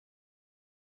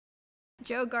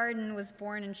Joe Garden was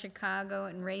born in Chicago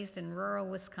and raised in rural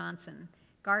Wisconsin.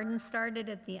 Garden started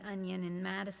at The Onion in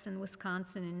Madison,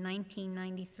 Wisconsin in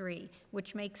 1993,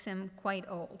 which makes him quite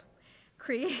old.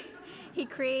 He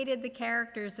created the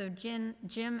characters of Jim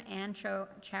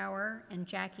Anchower and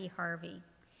Jackie Harvey.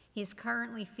 He is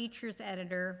currently features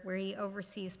editor, where he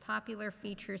oversees popular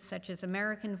features such as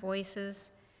American Voices,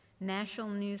 National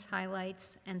News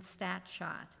Highlights, and Stat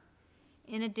Shot.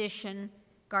 In addition,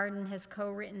 Garden has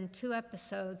co-written 2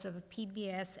 episodes of a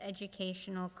PBS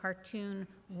educational cartoon,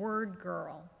 Word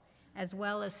Girl, as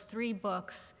well as 3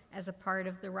 books as a part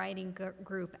of the writing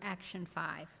group Action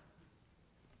 5.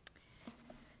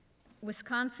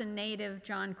 Wisconsin native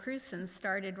John Krewson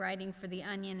started writing for The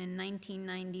Onion in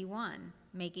 1991,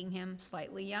 making him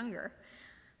slightly younger.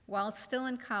 While still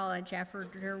in college, after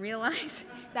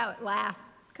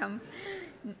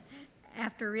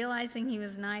realizing he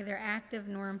was neither active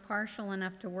nor impartial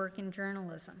enough to work in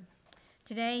journalism.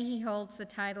 Today, he holds the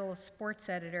title of sports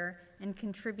editor and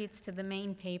contributes to the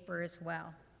main paper as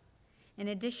well. In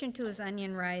addition to his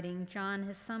Onion writing, John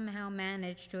has somehow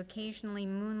managed to occasionally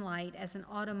moonlight as an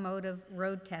automotive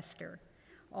road tester,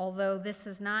 although this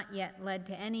has not yet led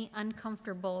to any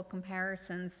uncomfortable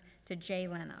comparisons to Jay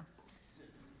Leno.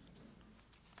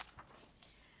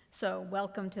 So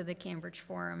welcome to the Cambridge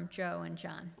Forum, Joe and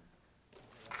John.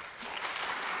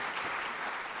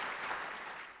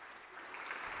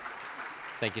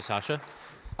 Thank you, Sasha.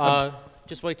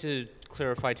 Just like to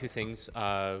clarify 2 things.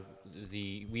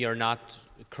 We are not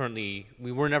currently,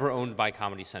 we were never owned by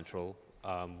Comedy Central.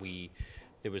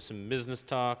 There was some business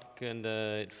talk and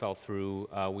it fell through.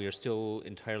 We are still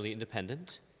entirely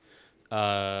independent.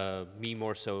 Me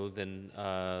more so than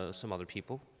some other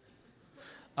people.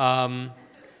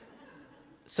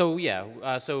 So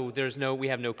yeah, so we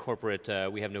have no corporate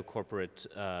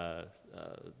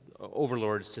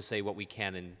overlords to say what we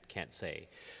can and can't say.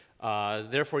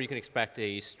 Therefore, you can expect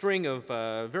a string of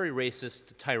very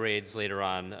racist tirades later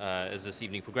on as this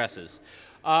evening progresses.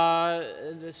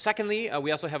 Secondly,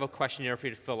 we also have a questionnaire for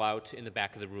you to fill out in the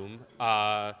back of the room.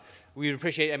 We'd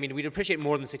appreciate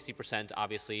more than 60%,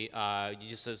 obviously.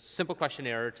 Just a simple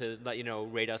questionnaire to let you know,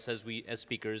 rate us as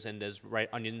speakers and as rate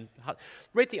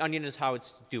The Onion as how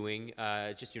it's doing.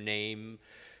 Just your name,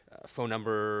 phone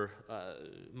number,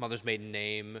 mother's maiden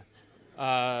name,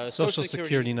 social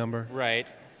security number. Right.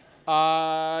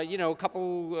 A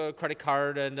couple credit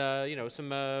card and some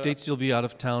dates you'll be out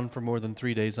of town for more than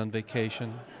 3 days on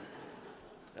vacation.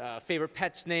 Favorite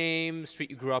pet's name, street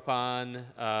you grew up on,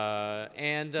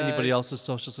 and anybody else's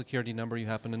social security number you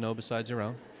happen to know besides your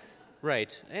own.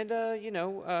 Right, and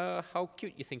how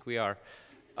cute you think we are.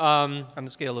 On a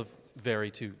scale of very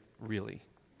to really.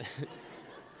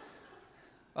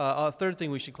 Third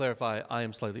thing we should clarify: I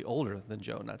am slightly older than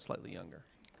Joe, not slightly younger.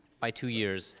 By 2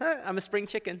 years. I'm a spring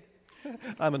chicken.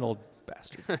 I'm an old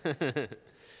bastard.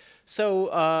 So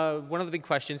one of the big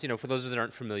questions, for those that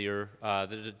aren't familiar,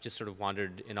 that just sort of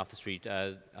wandered in off the street,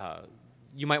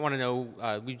 you might want to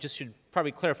know, we just should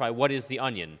probably clarify, what is The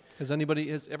Onion? Has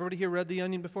everybody here read The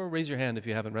Onion before? Raise your hand if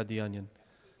you haven't read The Onion.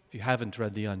 If you haven't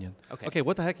read The Onion. Okay. Okay,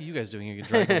 what the heck are you guys doing? You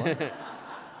can drag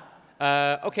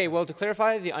along. Okay, well, to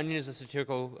clarify, The Onion is a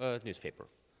satirical newspaper.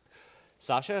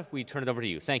 Sasha, we turn it over to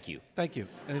you. Thank you. Thank you.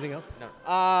 Anything else?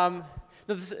 No.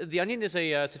 No, The Onion is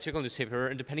a satirical newspaper,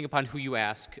 and depending upon who you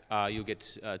ask, you'll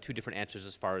get 2 different answers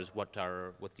as far as what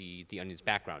the Onion's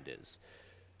background is.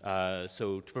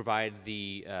 So to provide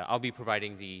I'll be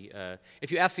providing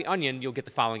if you ask The Onion, you'll get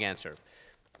the following answer.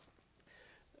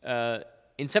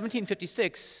 In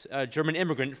 1756, German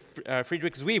immigrant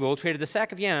Friedrich Zwiebel traded a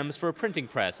sack of yams for a printing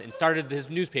press and started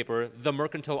his newspaper, The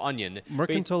Mercantile Onion.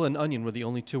 Mercantile and onion were the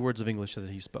only 2 words of English that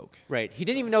he spoke. Right. He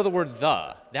didn't even know the word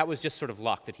 "the." That was just sort of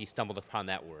luck that he stumbled upon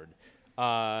that word.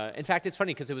 In fact, it's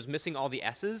funny because it was missing all the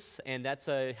S's, and that's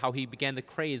how he began the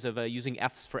craze of using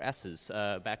F's for S's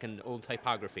back in old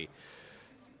typography.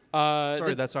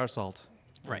 Sorry, that's our salt.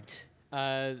 Right.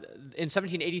 In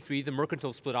 1783, the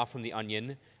Mercantile split off from the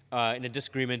Onion in a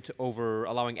disagreement over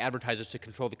allowing advertisers to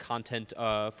control the content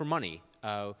for money.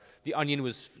 The Onion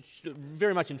was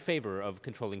very much in favor of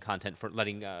controlling content, for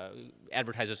letting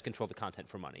advertisers control the content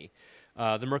for money.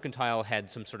 The Mercantile had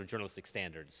some sort of journalistic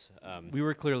standards. We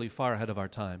were clearly far ahead of our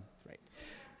time. Right.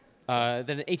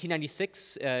 Then in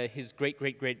 1896, his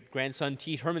great-great-great-grandson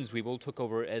T. Herman Zwiebel took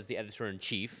over as the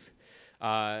editor-in-chief,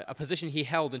 a position he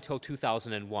held until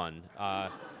 2001.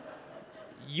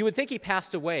 You would think he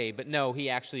passed away, but no, he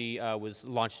actually was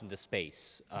launched into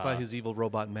space. By his evil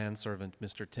robot manservant,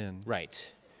 Mr. Tin.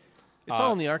 Right. It's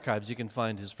all in the archives. You can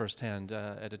find his first-hand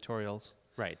editorials.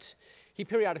 Right. He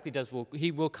periodically does.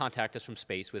 He will contact us from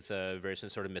space with various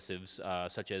sort of missives,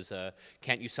 such as,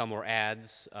 "Can't you sell more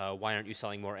ads? Why aren't you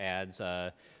selling more ads?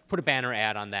 Put a banner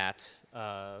ad on that."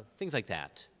 Things like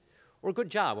that. Or "Good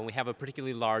job," when we have a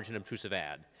particularly large and obtrusive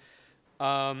ad.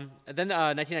 And then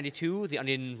 1992, the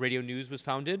Onion Radio News was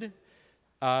founded.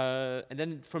 And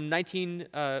then from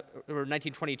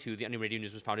 1922, the Onion Radio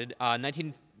News was founded.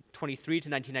 1923 to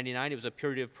 1999, it was a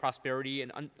period of prosperity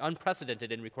and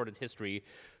unprecedented in recorded history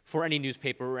for any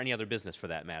newspaper or any other business, for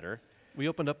that matter. We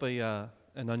opened up an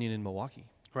Onion in Milwaukee.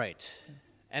 Right.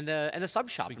 And a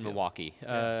sub shop in Milwaukee. It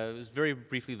was very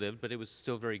briefly lived, but it was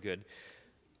still very good.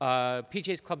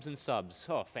 PJ's Clubs and Subs.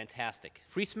 Oh, fantastic.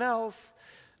 Free smells.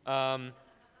 And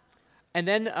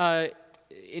then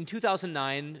in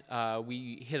 2009,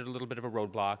 we hit a little bit of a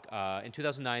roadblock. In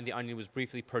 2009, the Onion was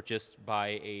briefly purchased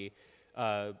by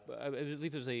I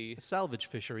believe it was a salvage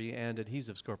fishery and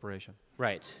adhesives corporation.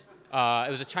 Right.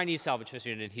 It was a Chinese salvage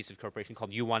fishery and adhesive corporation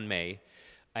called Yuan Mei.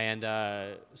 And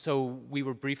so we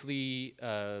were briefly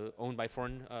owned by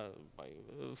foreign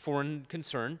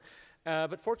concern.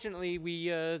 But fortunately,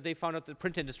 they found out the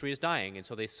print industry is dying, and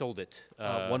so they sold it.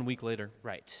 1 week later.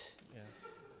 Right.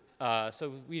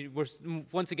 So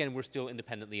once again, we're still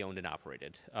independently owned and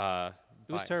operated. It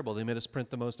was terrible. They made us print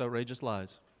the most outrageous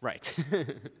lies. Right.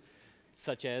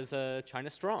 Such as China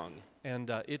Strong. And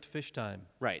It Fish Time.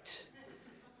 Right.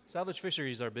 Salvage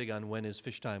fisheries are big on when is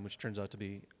fish time, which turns out to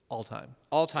be all time.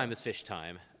 All time is fish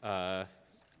time.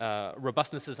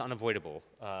 Robustness is unavoidable.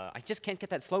 I just can't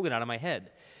get that slogan out of my head.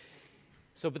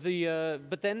 So, but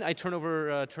then I turn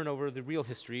over the real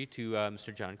history to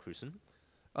Mr. John Krewson.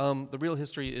 The real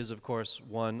history is, of course,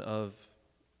 one of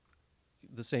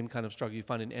the same kind of struggle you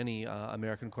find in any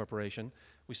American corporation.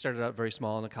 We started out very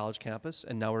small on a college campus,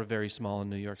 and now we're very small in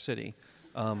New York City.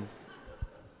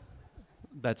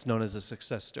 That's known as a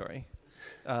success story.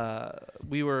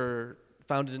 We were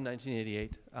founded in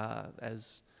 1988,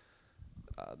 as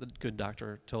the good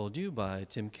doctor told you, by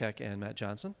Tim Keck and Matt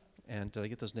Johnson. And did I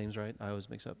get those names right? I always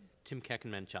mix up. Tim Keck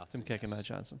and Matt Johnson. Tim Keck and Matt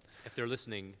Johnson. If they're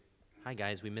listening, hi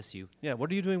guys, we miss you. Yeah,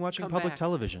 what are you doing watching Come public back.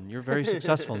 television? You're very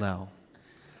successful now.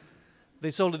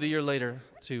 They sold it a year later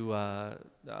to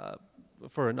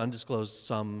for an undisclosed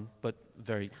sum, but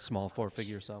very small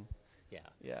four-figure sum. Yeah.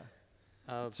 Yeah.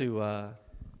 To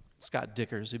Scott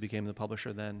Dickers, who became the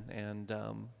publisher then and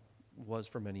was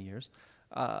for many years.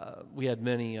 We had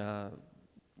many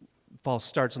false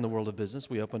starts in the world of business.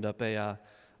 We opened up a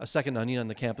second Onion on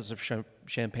the campus of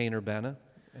Champaign-Urbana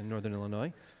in northern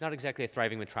Illinois. Not exactly a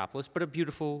thriving metropolis, but a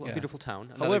beautiful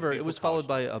town. However, it was followed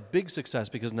by a big success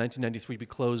because in 1993 we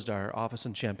closed our office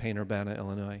in Champaign-Urbana,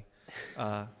 Illinois,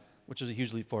 which was a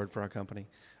huge leap forward for our company.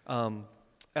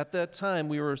 At that time,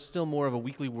 we were still more of a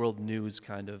weekly world news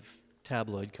kind of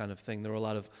tabloid kind of thing. There were a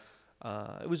lot of,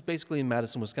 it was basically in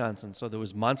Madison, Wisconsin. So there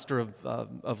was Monster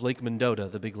of Lake Mendota,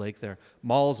 the big lake there,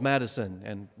 Malls Madison,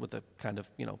 and with a kind of,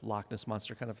 Loch Ness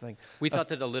Monster kind of thing. We thought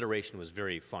that alliteration was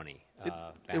very funny.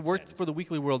 It worked for the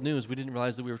Weekly World News. We didn't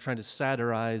realize that we were trying to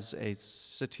satirize a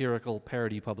satirical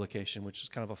parody publication, which is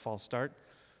kind of a false start.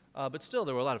 But still,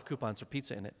 there were a lot of coupons for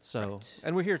pizza in it. So, right.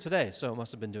 And we're here today, so it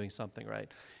must have been doing something right.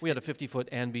 We had a 50-foot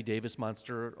Ann B. Davis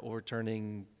monster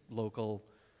overturning local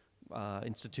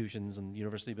institutions and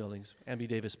university buildings. Ann B.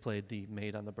 Davis played the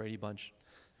maid on the Brady Bunch.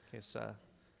 In case,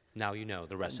 now you know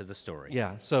the rest of the story.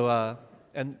 Yeah. So,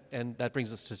 and that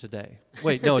brings us to today.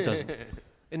 Wait, no, it doesn't.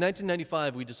 In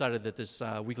 1995, we decided that this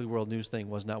Weekly World News thing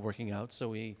was not working out, so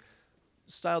we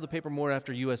styled the paper more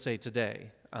after USA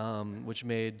Today, which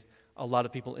made a lot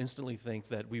of people instantly think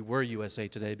that we were USA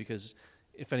Today, because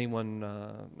if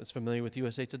anyone is familiar with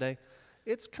USA Today,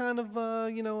 it's kind of,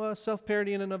 a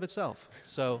self-parody in and of itself.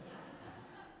 So,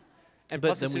 and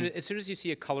plus, as soon as you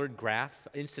see a colored graph,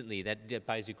 instantly that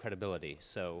buys you credibility.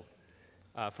 So,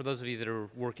 for those of you that are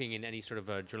working in any sort of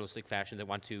a journalistic fashion that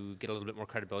want to get a little bit more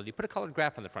credibility, put a colored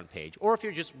graph on the front page. Or if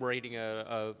you're just writing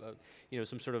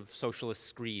some sort of socialist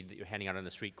screed that you're handing out on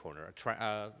the street corner,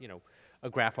 a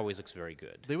graph always looks very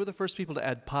good. They were the first people to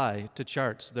add pie to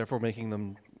charts, therefore making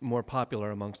them more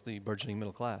popular amongst the burgeoning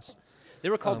middle class. They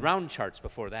were called round charts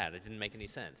before that. It didn't make any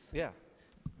sense. Yeah.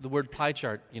 The word pie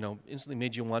chart, instantly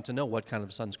made you want to know what kind of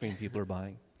sunscreen people are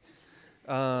buying.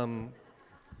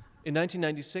 In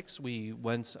 1996, we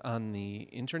went on the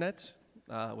internet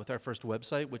with our first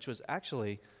website, which was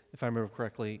actually, if I remember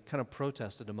correctly, kind of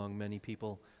protested among many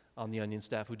people on the Onion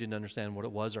staff who didn't understand what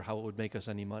it was or how it would make us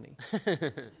any money.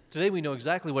 Today we know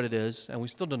exactly what it is, and we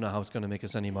still don't know how it's going to make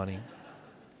us any money.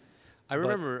 I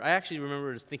actually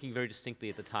remember thinking very distinctly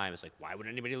at the time, it's like, why would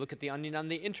anybody look at the Onion on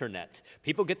the internet?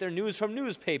 People get their news from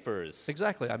newspapers.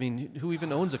 Exactly. I mean, who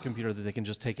even owns a computer that they can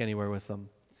just take anywhere with them?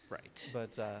 Right.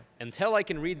 But Until I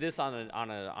can read this on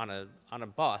a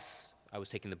bus, I was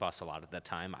taking the bus a lot at that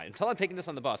time. Until I'm taking this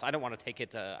on the bus, I don't want to take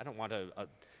it. I don't want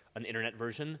an internet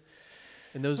version.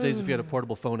 in those days, if you had a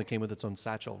portable phone, it came with its own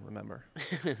satchel, remember?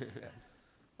 Yeah.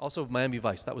 Also, Miami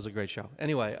Vice, that was a great show.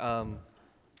 Anyway,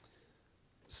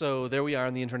 so there we are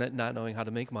on the internet not knowing how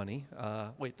to make money.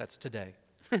 Wait, that's today.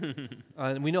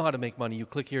 And we know how to make money. You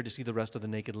click here to see the rest of the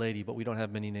naked lady, but we don't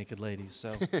have many naked ladies. So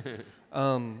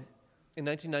in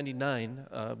 1999,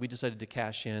 we decided to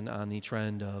cash in on the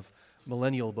trend of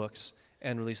millennial books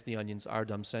and release The Onion's Our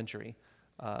Dumb Century,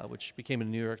 which became a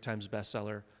New York Times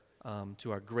bestseller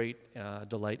to our great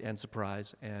delight and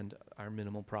surprise and our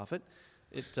minimal profit.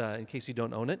 In case you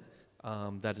don't own it,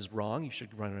 that is wrong. You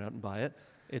should run it out and buy it.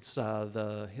 It's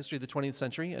the history of the 20th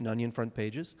century and Onion front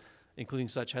pages, including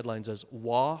such headlines as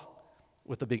 "Wah,"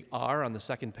 with a big R on the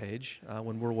second page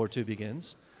when World War II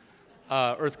begins.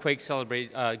 Earthquake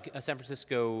celebrate. San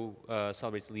Francisco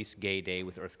celebrates least gay day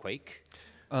with earthquake.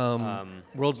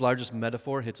 World's largest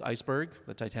metaphor hits iceberg,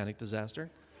 the Titanic disaster.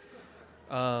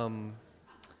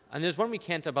 And there's one we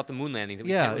can't about the moon landing that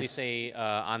we can't really say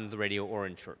on the radio or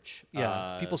in church.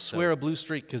 Yeah, people swear a blue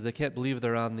streak because they can't believe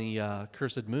they're on the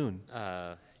cursed moon.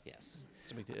 Yes.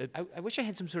 I wish I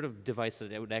had some sort of device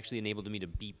that would actually enable me to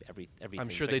beep everything. I'm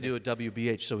sure they do at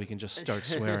WBH so we can just start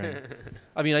swearing.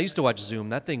 I mean, I used to watch Zoom.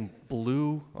 That thing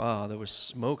blew. Oh, there was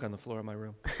smoke on the floor of my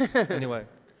room. Anyway.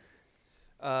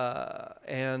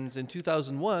 And in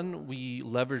 2001, we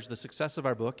leveraged the success of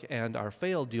our book and our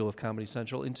failed deal with Comedy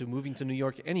Central into moving to New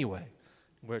York anyway,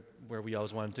 where we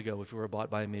always wanted to go if we were bought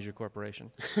by a major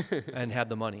corporation and had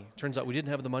the money. Turns out we didn't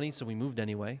have the money, so we moved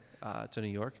anyway to New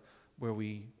York, where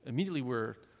we immediately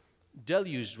were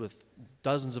deluged with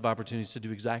dozens of opportunities to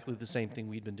do exactly the same thing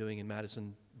we'd been doing in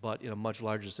Madison, but in a much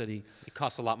larger city. It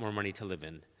costs a lot more money to live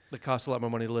in. It costs a lot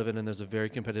more money to live in, and there's a very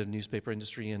competitive newspaper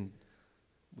industry, and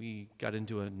we got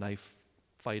into a knife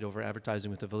fight over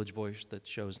advertising with the Village Voice that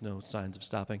shows no signs of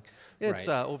stopping. It's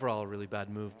overall a really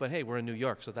bad move, but hey, we're in New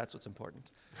York, so that's what's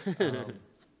important.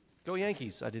 Go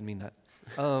Yankees! I didn't mean that.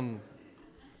 Well,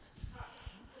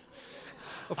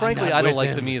 frankly, I don't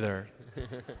like them either.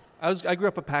 I grew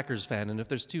up a Packers fan, and if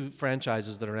there's two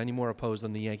franchises that are any more opposed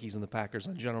than the Yankees and the Packers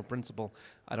on general principle,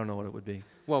 I don't know what it would be.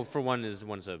 Well, for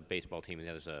one's a baseball team and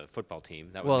the other's a football team.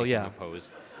 That would make them opposed.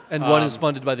 And one is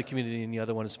funded by the community, and the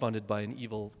other one is funded by an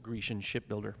evil Grecian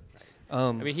shipbuilder.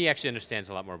 I mean, he actually understands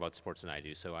a lot more about sports than I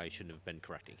do, so I shouldn't have been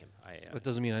correcting him. That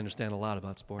doesn't mean I understand a lot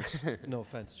about sports. No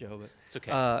offense, Joe, but it's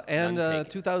okay. And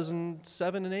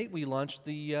 2007 and 2008, we launched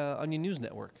the Onion News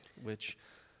Network, which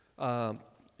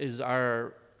is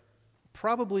our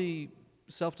probably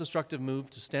self-destructive move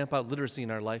to stamp out literacy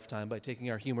in our lifetime by taking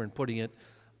our humor and putting it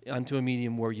onto a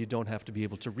medium where you don't have to be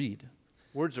able to read.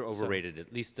 Words are overrated.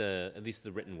 At least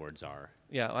the written words are.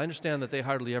 Yeah, I understand that they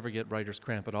hardly ever get writer's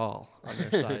cramp at all on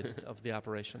their side of the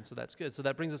operation, so that's good. So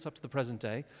that brings us up to the present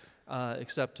day,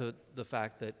 except to the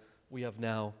fact that we have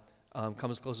now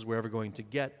come as close as we're ever going to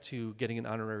get to getting an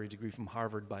honorary degree from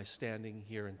Harvard by standing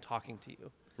here and talking to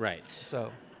you. Right.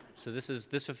 So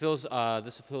this fulfills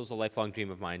a lifelong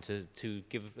dream of mine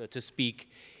to speak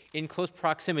in close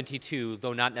proximity to,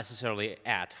 though not necessarily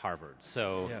at, Harvard.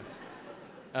 So. Yes.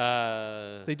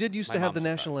 They did used to have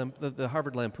the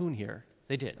Harvard Lampoon here.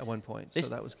 They did at one point, so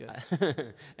that was good.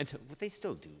 They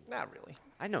still do. Not really.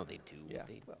 I know they do. Yeah.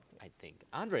 I think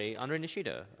Andre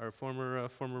Nishida, our former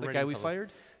the guy we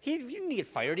fired. He didn't get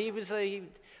fired.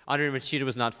 Andre Nishida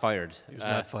was not fired. He was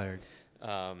not fired.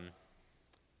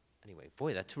 Anyway,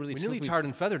 boy, that's really. We nearly tarred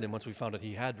and feathered him once we found out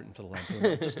he had written for the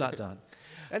Lampoon. Just not done.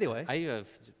 Anyway, I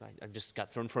just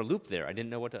got thrown for a loop there. I didn't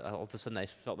know what to, all of a sudden I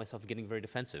felt myself getting very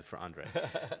defensive for Andre.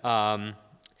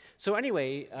 So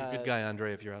anyway, you're a good guy,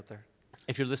 Andre, if you're out there.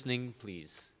 If you're listening,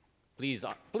 please,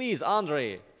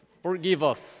 Andre, forgive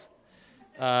us.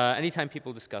 Anytime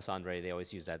people discuss Andre, they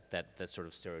always use that sort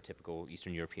of stereotypical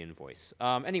Eastern European voice.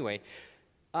 Anyway,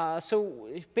 so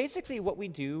basically what we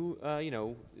do,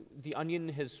 The Onion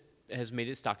has made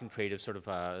its stock and trade of sort of,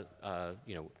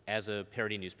 as a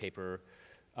parody newspaper,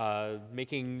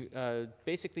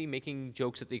 basically making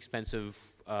jokes at the expense of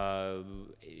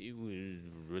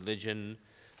religion,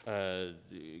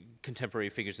 contemporary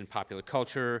figures in popular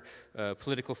culture,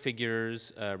 political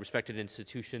figures, respected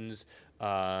institutions.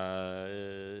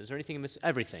 Is there anything in this?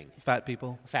 Everything. Fat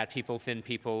people, thin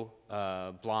people,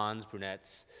 blondes,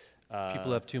 brunettes. People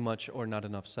who have too much or not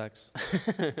enough sex.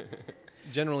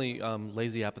 Generally,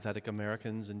 lazy, apathetic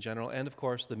Americans in general, and of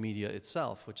course the media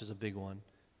itself, which is a big one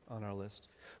on our list.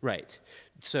 Right.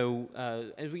 So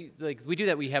as we do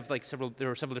that, we have there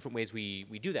are several different ways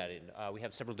we do that in. We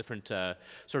have several different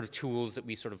sort of tools that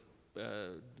we sort of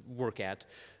work at.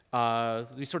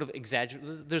 we sort of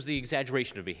there's the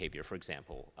exaggeration of behavior, for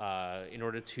example. In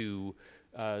order to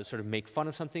sort of make fun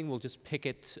of something, we'll just pick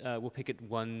it,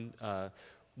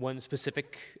 one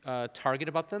specific target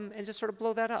about them and just sort of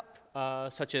blow that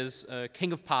up, such as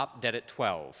King of Pop dead at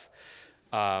 12.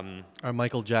 Our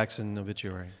Michael Jackson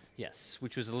obituary. Yes,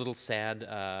 which was a little sad.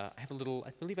 I have a little,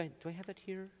 do I have that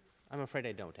here? I'm afraid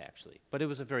I don't, actually. But it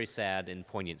was a very sad and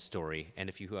poignant story, and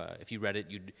if you read it,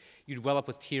 you'd well up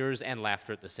with tears and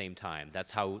laughter at the same time.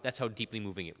 That's how deeply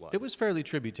moving it was. It was fairly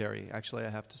tributary, actually, I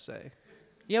have to say.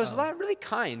 Yeah, it was a lot, really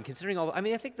kind, considering all. I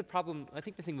mean, I think the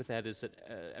thing with that is that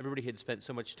everybody had spent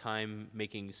so much time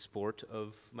making sport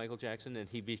of Michael Jackson, and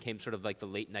he became sort of like the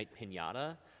late night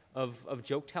pinata of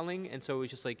joke telling, and so it was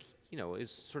just like,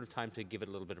 it's sort of time to give it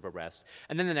a little bit of a rest.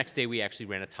 And then the next day we actually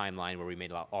ran a timeline where we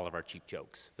made all of our cheap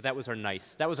jokes. But that was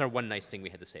our one nice thing we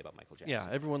had to say about Michael Jackson. Yeah,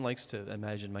 everyone likes to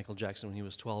imagine Michael Jackson when he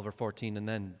was 12 or 14 and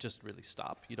then just really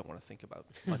stop. You don't want to think about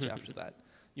much after that.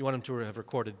 You want him to have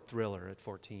recorded Thriller at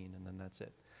 14 and then that's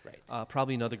it. Right.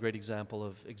 Probably another great example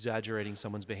of exaggerating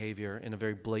someone's behavior in a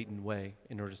very blatant way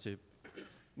in order to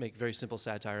make very simple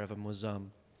satire of him was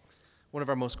one of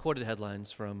our most quoted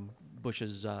headlines from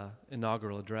Bush's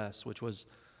inaugural address, which was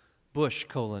Bush,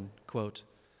 quote,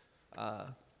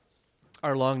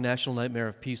 our long national nightmare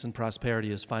of peace and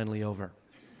prosperity is finally over.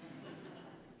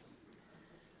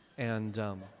 And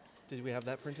did we have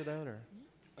that printed out? Or?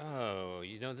 Oh,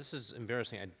 this is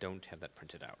embarrassing. I don't have that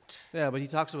printed out. Yeah, but he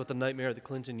talks about the nightmare of the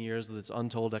Clinton years with its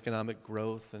untold economic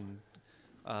growth and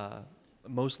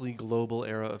mostly global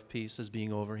era of peace as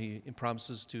being over. He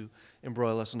promises to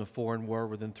embroil us in a foreign war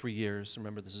within 3 years.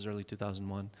 Remember, this is early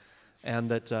 2001. And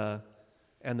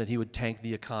that he would tank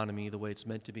the economy the way it's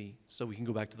meant to be. So we can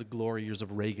go back to the glory years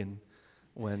of Reagan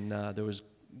when there was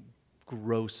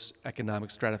gross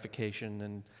economic stratification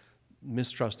and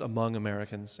mistrust among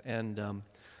Americans. And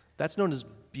that's known as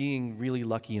being really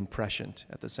lucky and prescient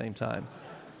at the same time.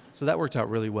 So that worked out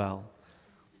really well.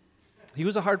 He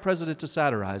was a hard president to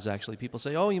satirize, actually. People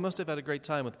say, oh, you must have had a great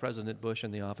time with President Bush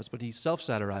in the office, but he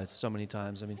self-satirized so many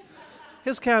times. I mean,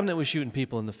 his cabinet was shooting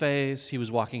people in the face. He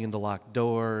was walking into locked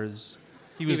doors.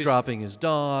 He was dropping his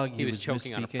dog. He was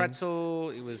choking on a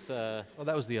pretzel. He was... Oh,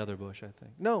 that was the other Bush, I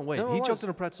think. No, wait. No, he choked on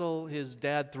a pretzel. His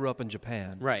dad threw up in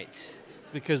Japan. Right.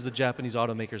 Because the Japanese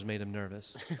automakers made him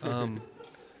nervous.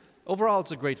 Overall,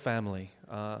 it's a great family.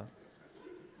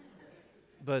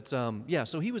 But yeah,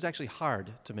 so he was actually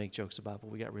hard to make jokes about, but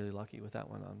we got really lucky with that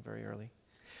one on very early.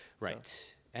 Right. So.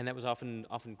 And that was often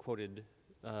quoted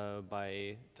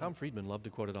by... Tom Friedman loved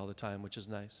to quote it all the time, which is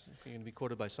nice. If you're going to be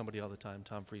quoted by somebody all the time,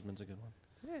 Tom Friedman's a good one.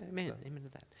 Yeah, amen to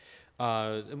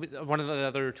that. One of the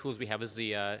other tools we have is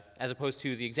as opposed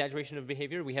to the exaggeration of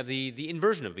behavior, we have the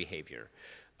inversion of behavior.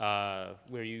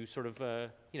 Where you sort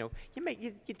of, you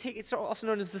take, it's also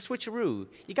known as the switcheroo.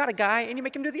 You got a guy and you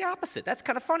make him do the opposite. That's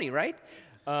kind of funny, right?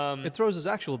 It throws his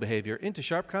actual behavior into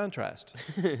sharp contrast.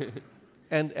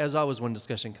 And as always when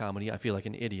discussing comedy, I feel like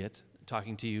an idiot.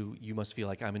 Talking to you, you must feel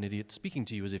like I'm an idiot. Speaking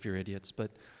to you as if you're idiots.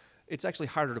 But it's actually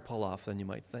harder to pull off than you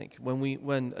might think.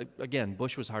 Again,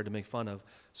 Bush was hard to make fun of.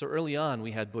 So early on,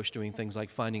 we had Bush doing things like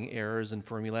finding errors in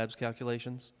Fermilab's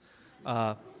calculations.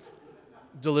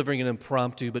 Delivering an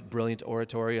impromptu but brilliant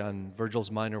oratory on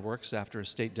Virgil's minor works after a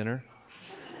state dinner.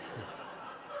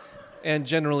 And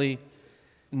generally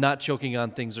not choking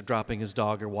on things or dropping his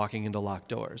dog or walking into locked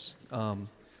doors.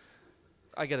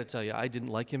 I got to tell you, I didn't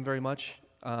like him very much,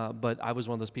 but I was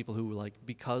one of those people who,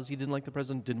 because he didn't like the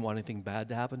president, didn't want anything bad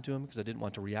to happen to him because I didn't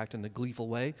want to react in a gleeful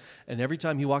way. And every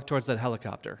time he walked towards that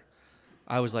helicopter,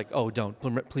 I was like, oh, don't,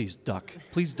 please duck.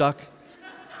 Please duck.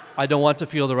 I don't want to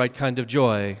feel the right kind of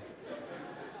joy.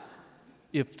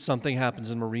 If something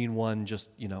happens in Marine One,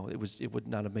 it would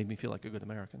not have made me feel like a good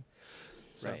American.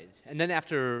 So. Right, and then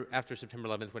after September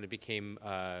 11th, when it became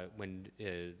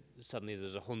suddenly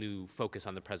there's a whole new focus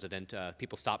on the president,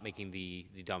 people stopped making the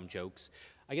dumb jokes.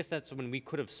 I guess that's when we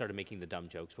could have started making the dumb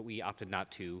jokes, but we opted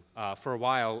not to. For a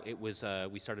while, it was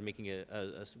we started making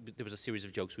there was a series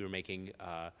of jokes we were making.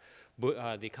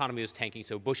 The economy was tanking,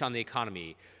 so Bush on the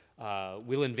economy.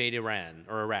 We'll invade Iran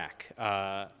or Iraq.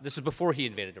 This is before he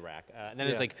invaded Iraq. And then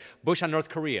it's like Bush on North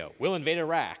Korea. We'll invade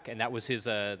Iraq, and that was his.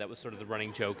 That was sort of the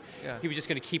running joke. Yeah. He was just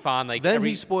going to keep on Then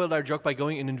he spoiled our joke by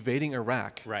going and invading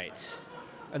Iraq. Right.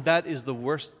 And that is the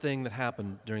worst thing that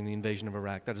happened during the invasion of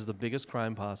Iraq. That is the biggest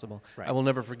crime possible. Right. I will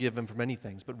never forgive him for many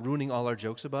things, but ruining all our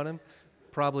jokes about him,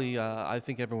 probably I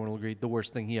think everyone will agree the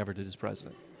worst thing he ever did as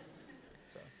president.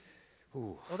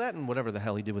 Ooh. Well, that and whatever the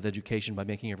hell he did with education by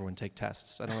making everyone take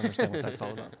tests. I don't understand what that's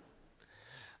all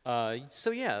about.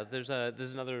 So yeah, there's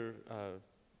another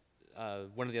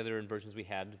one of the other inversions we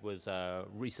had was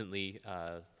recently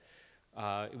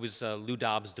It was Lou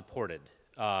Dobbs Deported,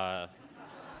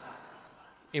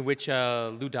 in which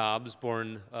Lou Dobbs,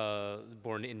 born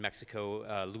in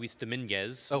Mexico, Luis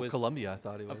Dominguez. Oh, was Colombia, I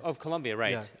thought he was. Of Colombia,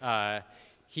 right. Yeah.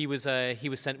 He was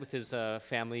sent with his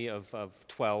family of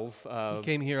 12. He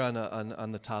came here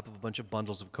on the top of a bunch of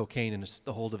bundles of cocaine in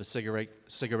the hold of a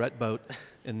cigarette boat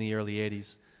in the early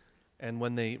 80s. And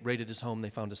when they raided his home, they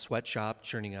found a sweatshop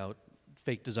churning out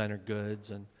fake designer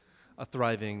goods and a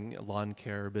thriving lawn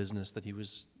care business that he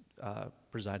was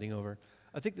presiding over.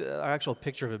 I think our actual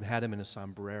picture of him had him in a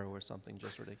sombrero or something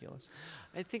just ridiculous.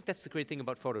 I think that's the great thing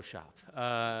about Photoshop.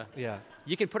 Yeah.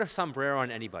 You can put a sombrero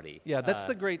on anybody. Yeah, that's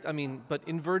the great, but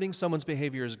inverting someone's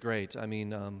behavior is great. I mean,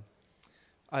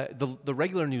 the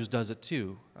regular news does it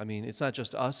too. I mean, it's not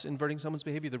just us inverting someone's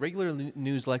behavior. The regular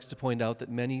news likes to point out that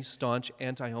many staunch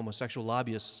anti-homosexual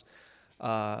lobbyists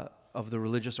of the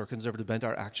religious or conservative bent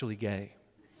are actually gay.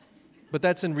 But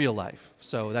that's in real life,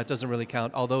 so that doesn't really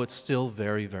count, although it's still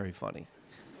very, very funny.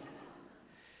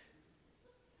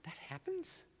 That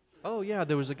happens? Oh, yeah,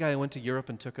 there was a guy who went to Europe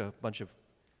and took a bunch of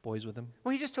boys with him.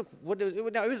 Well, he just took,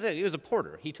 it was a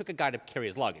porter. He took a guy to carry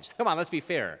his luggage. Come on, let's be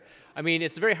fair. I mean,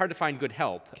 it's very hard to find good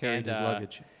help. Carried his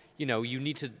luggage. You know, you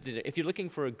need to, if you're looking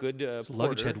for a good His porter.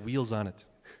 luggage had wheels on it.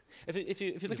 If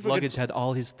you're looking His for a luggage good, had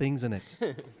all his things in it.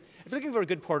 if you're looking for a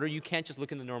good porter, you can't just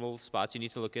look in the normal spots. You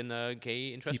need to look in gay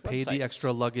interest He paid websites. the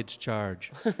extra luggage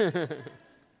charge.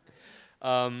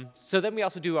 So then we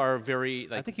also do our very,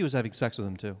 I like, think he was having sex with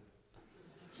him, too.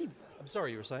 I'm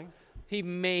sorry, you were saying? he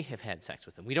may have had sex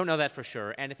with him. We don't know that for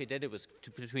sure. And if he did, it was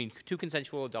between two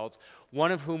consensual adults,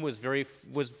 one of whom was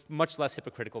much less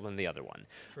hypocritical than the other one.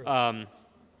 True.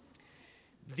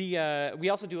 We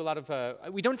also do a lot of,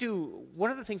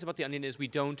 one of the things about The Onion is we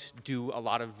don't do a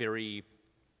lot of very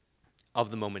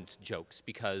of-the-moment jokes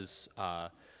because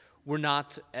we're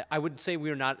not, I would say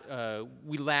we're not,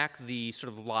 we lack the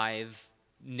sort of live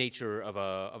nature of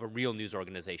a real news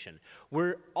organization.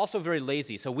 We're also very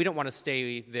lazy, so we don't want to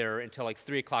stay there until like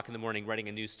 3 o'clock in the morning writing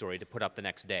a news story to put up the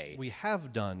next day. We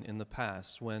have done in the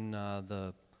past when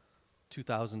the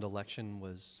 2000 election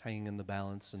was hanging in the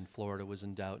balance and Florida was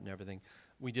in doubt and everything.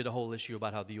 We did a whole issue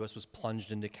about how the U.S. was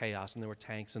plunged into chaos and there were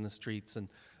tanks in the streets and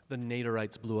the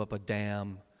Naderites blew up a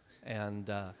dam. And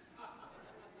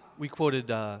we quoted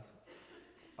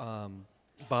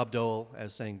Bob Dole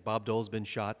as saying, "Bob Dole's been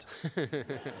shot."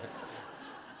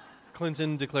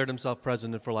 Clinton declared himself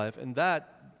president for life. And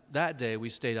that day, we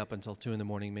stayed up until 2 in the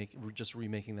morning just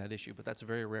remaking that issue. But that's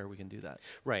very rare we can do that.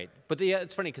 Right. But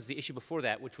it's funny because the issue before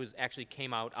that, which was actually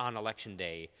came out on Election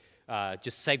Day,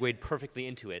 just segued perfectly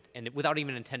into it, and without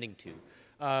even intending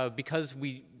to. Because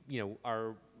we're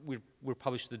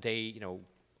published the day,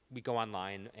 we go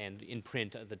online and in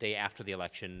print the day after the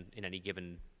election in any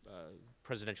given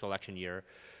presidential election year.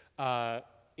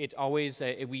 It always,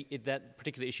 that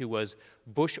particular issue was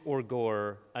Bush or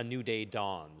Gore, a new day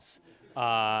dawns.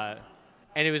 And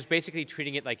it was basically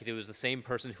treating it like it was the same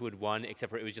person who had won,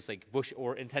 except for it was just like Bush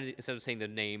or, instead of saying the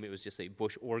name, it was just like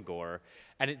Bush or Gore.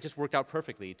 And it just worked out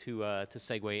perfectly to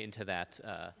segue into that.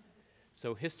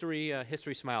 So history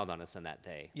smiled on us on that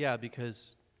day. Yeah,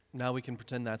 because now we can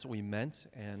pretend that's what we meant.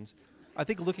 And I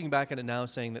think looking back at it now,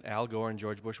 saying that Al Gore and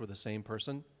George Bush were the same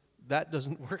person, that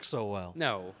doesn't work so well.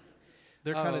 No.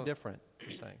 They're kind of different,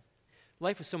 you're saying.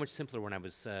 Life was so much simpler when I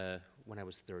was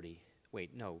 30.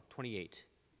 Wait, no, 28.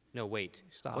 No, wait.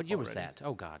 Stop What year was already. that?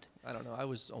 Oh, God. I don't know. I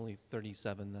was only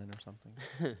 37 then or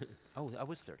something. Oh, I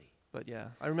was 30. But yeah,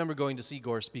 I remember going to see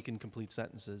Gore speak in complete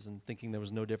sentences and thinking there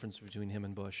was no difference between him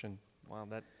and Bush. And wow,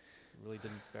 that really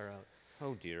didn't bear out.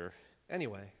 Oh, dear.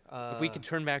 Anyway. If we could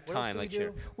turn back what else time, do we like do?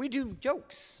 share. We do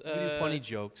jokes. We do funny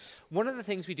jokes. One of the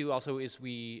things we do also is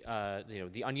the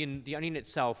Onion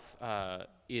itself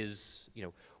is,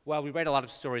 while we write a lot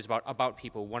of stories about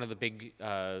people, one of the big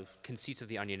conceits of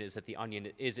The Onion is that The Onion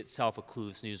is itself a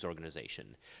clueless news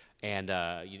organization. And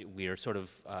we are sort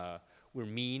of, we're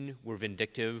mean, we're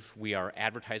vindictive, we are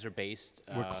advertiser-based.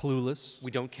 We're clueless. We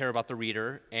don't care about the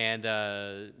reader, and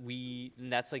that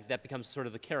becomes sort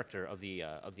of the character of the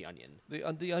Onion.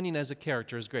 The Onion as a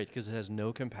character is great because it has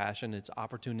no compassion, it's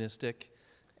opportunistic,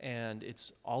 and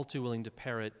it's all too willing to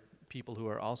parrot people who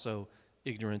are also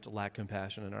ignorant, lack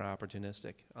compassion, and are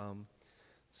opportunistic.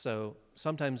 So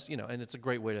sometimes, and it's a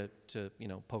great way to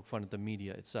poke fun at the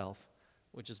media itself,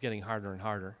 which is getting harder and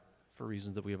harder for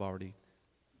reasons that we have already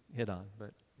hit on.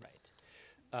 But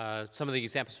right. Some of the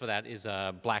examples for that is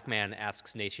Black Man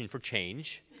Asks Nation for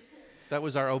Change. That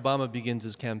was our Obama Begins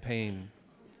His Campaign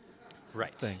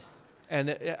thing.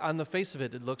 And on the face of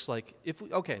it, it looks like,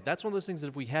 that's one of those things that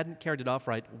if we hadn't carried it off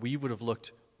right, we would have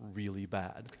looked really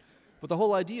bad. But the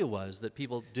whole idea was that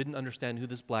people didn't understand who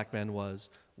this black man was,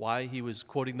 why he was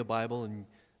quoting the Bible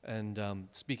and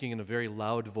speaking in a very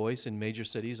loud voice in major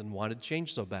cities and wanted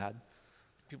change so bad.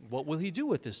 What will he do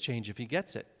with this change if he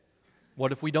gets it?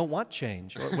 What if we don't want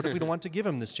change? Or what if we don't want to give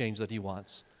him this change that he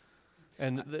wants?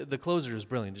 And the closer is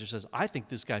brilliant. It just says, I think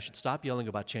this guy should stop yelling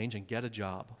about change and get a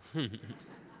job.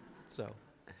 So.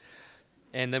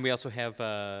 And then we also have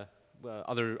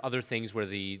other things where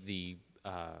we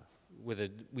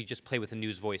just play with the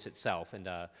news voice itself. And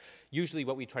usually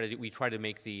what we try to do, we try to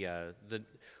make the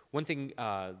one thing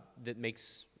that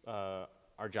makes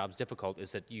our jobs difficult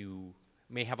is that you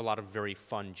may have a lot of very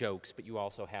fun jokes, but you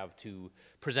also have to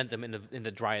present them in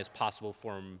the driest possible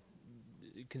form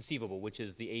conceivable, which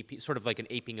is the AP, sort of like an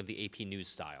aping of the AP News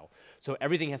style. So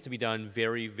everything has to be done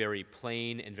very, very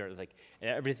plain and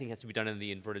everything has to be done in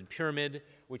the inverted pyramid,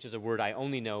 which is a word I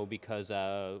only know because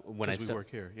we work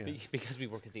here, yeah. Because we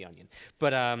work at the Onion.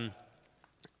 But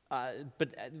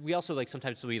we also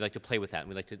sometimes we like to play with that. And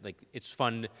we like to it's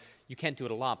fun. You can't do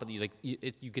it a lot, but you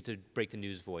get to break the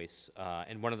news voice.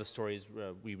 And one of the stories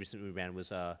we recently ran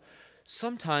was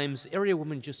sometimes area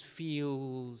woman just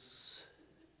feels.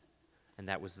 And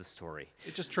that was the story.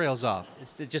 It just trails off.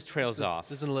 It just trails off.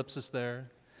 There's an ellipsis there.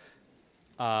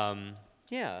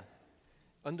 Yeah.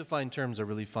 Undefined terms are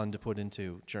really fun to put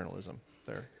into journalism.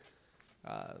 They're,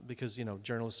 because,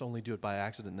 journalists only do it by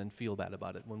accident and then feel bad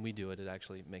about it. When we do it, it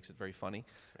actually makes it very funny.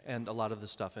 Right. And a lot of the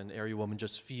stuff in Area Woman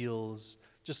comes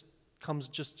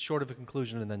just short of a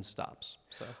conclusion and then stops.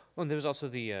 So. Well, and there was also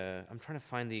I'm trying to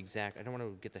find the exact, I don't want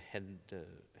to get the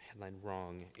headline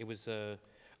wrong. It was,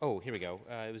 oh, here we go.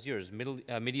 It was yours.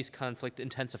 Mideast conflict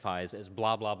intensifies as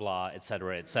blah, blah, blah, et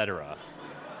cetera, et cetera.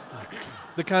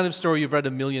 The kind of story you've read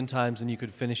a million times and you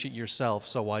could finish it yourself,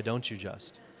 so why don't you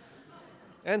just?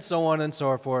 And so on and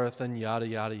so forth, and yada,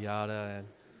 yada, yada.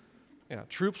 And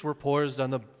troops were poised on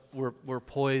the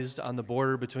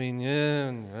border between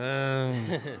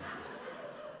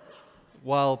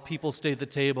while people stayed at the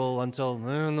table until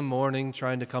in the morning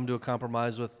trying to come to a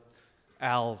compromise with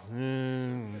Al.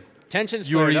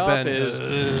 Tensions Yuri flared up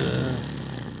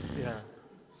yeah.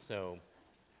 So.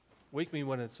 Wake me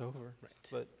when it's over. Right.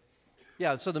 But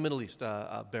yeah, so the Middle East,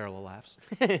 barrel of laughs.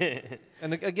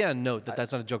 And again, note that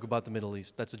that's not a joke about the Middle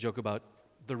East. That's a joke about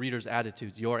the reader's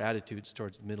attitudes, your attitudes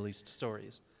towards the Middle East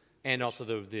stories. And also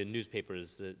the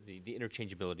newspapers, the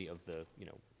interchangeability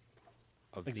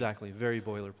of exactly, very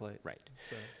boilerplate. Right.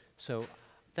 So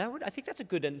I think that's a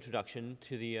good introduction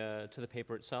to the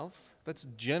paper itself. That's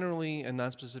generally and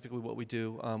not specifically what we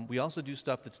do. We also do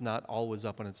stuff that's not always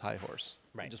up on its high horse.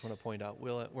 Right. I just want to point out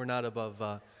we're not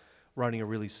above running a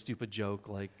really stupid joke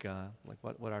like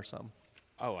what are some?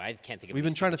 Oh, I can't think of. We've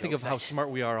any been trying to stupid think of jokes. how smart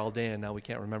we are all day, and now we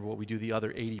can't remember what we do the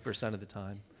other 80% of the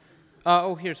time.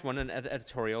 Here's one, an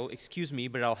editorial. Excuse me,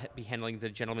 but I'll be handling the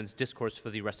gentleman's discourse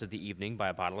for the rest of the evening by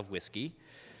a bottle of whiskey.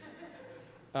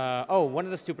 One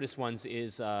of the stupidest ones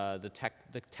is the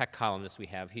tech columnist we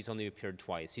have. He's only appeared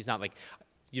twice. He's not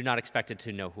you're not expected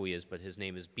to know who he is, but his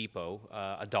name is Beepo,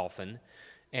 a dolphin,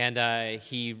 and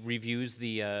he reviews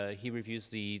the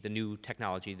new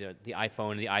technology, the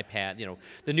iPhone, the iPad,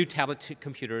 the new tablet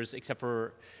computers, except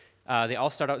for. They all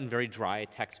start out in very dry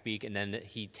tech speak, and then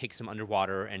he takes them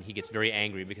underwater, and he gets very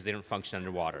angry because they don't function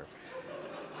underwater.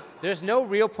 There's no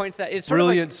real point to that. It's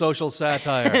brilliant social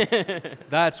satire.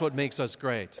 That's what makes us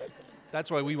great.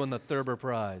 That's why we won the Thurber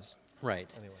Prize. Right.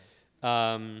 Anyway.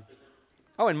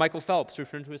 And Michael Phelps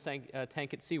returned to his tank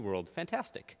at SeaWorld.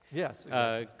 Fantastic. Yes.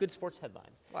 Exactly. Good sports headline.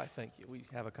 Why, thank you. We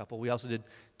have a couple. We also did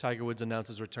Tiger Woods announce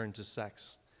his return to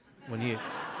sex.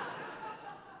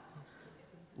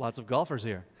 Lots of golfers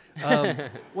here.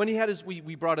 When he had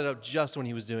we brought it up just when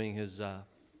he was doing his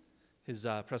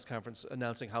press conference,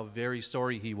 announcing how very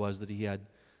sorry he was that he had,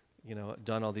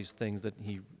 done all these things that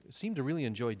he seemed to really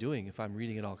enjoy doing, if I'm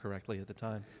reading it all correctly at the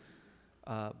time.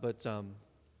 But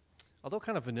although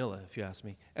kind of vanilla, if you ask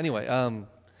me. Anyway,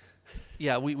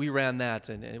 we ran that,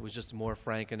 and it was just more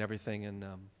frank and everything,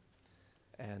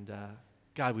 and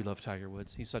God, we love Tiger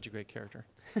Woods. He's such a great character.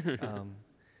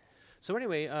 So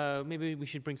anyway, maybe we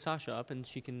should bring Sasha up, and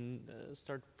she can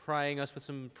start prizing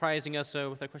us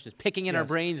with our questions, picking in our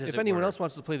brains. If anyone else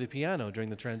wants to play the piano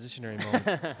during the transitionary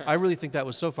moments, I really think that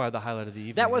was so far the highlight of the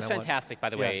evening. That was fantastic,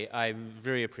 by the way. I'm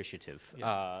very appreciative.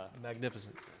 Yeah.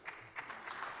 Magnificent.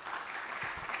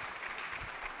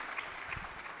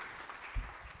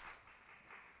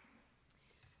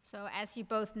 So as you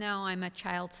both know, I'm a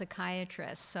child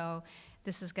psychiatrist, so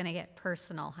this is going to get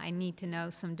personal. I need to know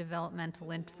some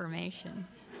developmental information.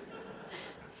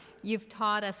 You've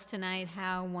taught us tonight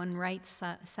how one writes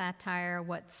satire,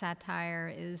 what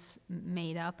satire is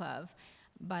made up of.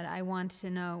 but I want to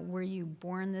know, were you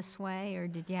born this way, or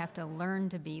did you have to learn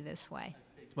to be this way?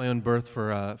 It's my own birth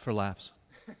for laughs.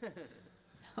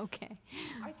 Okay.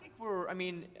 I think I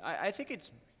mean, I think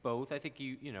it's both. I think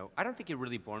you know, I don't think you're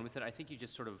really born with it. I think you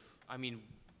just sort of, I mean,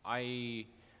 I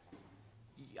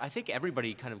think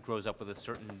everybody kind of grows up with a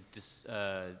certain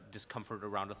discomfort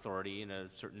around authority and a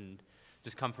certain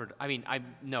discomfort. I mean, I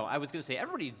was going to say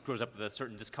everybody grows up with a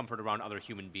certain discomfort around other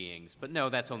human beings, but no,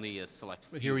 that's only a select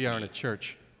few. But here we are in a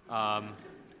church. Okay.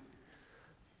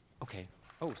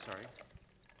 Oh, sorry.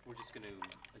 We're just going to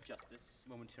adjust this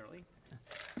momentarily.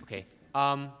 Okay.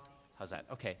 How's that?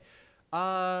 Okay.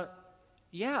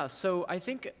 Yeah. So I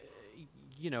think,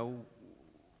 you know,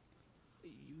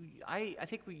 I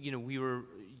think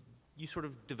you sort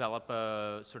of develop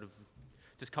a sort of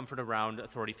discomfort around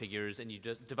authority figures, and you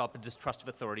just develop a distrust of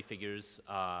authority figures.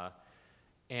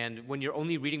 And when you're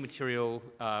only reading material,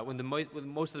 when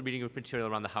most of the reading material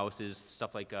around the house is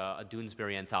stuff like a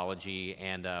Doonesbury anthology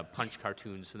and Punch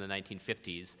cartoons from the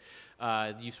 1950s,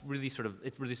 it really sort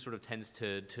of tends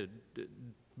to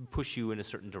push you in a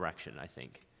certain direction, I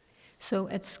think. So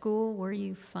at school, were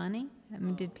you funny? I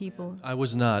mean, did people... I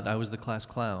was not. I was the class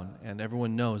clown, and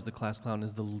everyone knows the class clown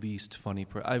is the least funny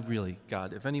I really,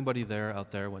 God, if anybody out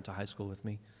there went to high school with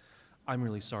me, I'm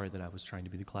really sorry that I was trying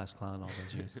to be the class clown all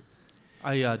those years.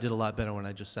 I did a lot better when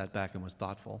I just sat back and was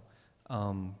thoughtful.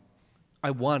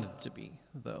 I wanted to be,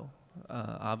 though.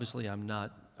 Obviously, I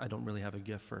don't really have a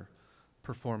gift for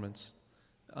performance,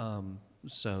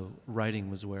 so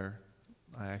writing was where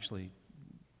I actually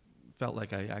felt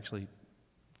like I actually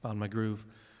found my groove.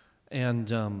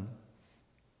 And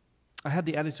I had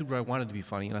the attitude where I wanted to be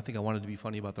funny, and I think I wanted to be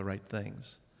funny about the right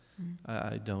things.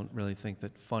 I don't really think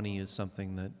that funny is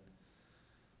something that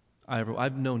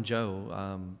I've known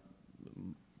Joe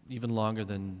even longer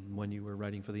than when you were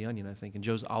writing for The Onion, I think, and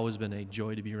Joe's always been a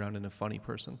joy to be around and a funny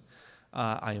person.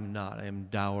 I am not. I am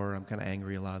dour. I'm kind of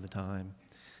angry a lot of the time.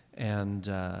 And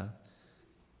I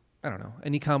don't know.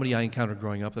 Any comedy I encountered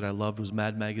growing up that I loved was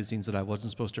Mad magazines that I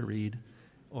wasn't supposed to read,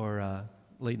 or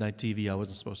late night TV I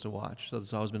wasn't supposed to watch. So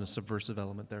there's always been a subversive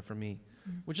element there for me,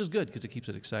 which is good because it keeps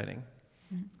it exciting.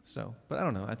 So, but I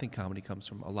don't know. I think comedy comes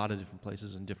from a lot of different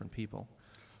places and different people.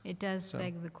 It does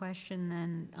beg the question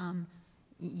then.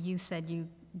 You said you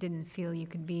didn't feel you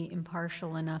could be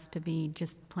impartial enough to be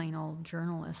just plain old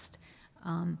journalist.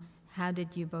 How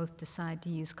did you both decide to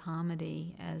use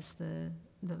comedy as the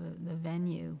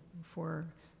venue for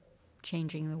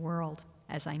changing the world,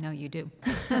 as I know you do?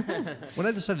 When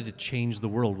I decided to change the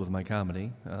world with my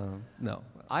comedy, no.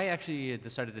 I actually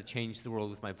decided to change the world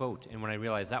with my vote, and when I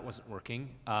realized that wasn't working,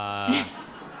 I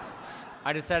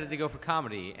decided to go for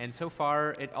comedy, and so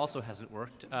far it also hasn't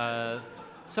worked.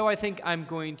 So I think I'm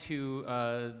going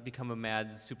to become a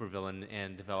mad supervillain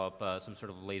and develop some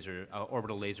sort of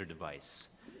orbital laser device.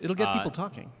 It'll get people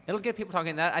talking. It'll get people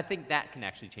talking. I think that can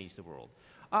actually change the world.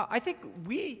 I think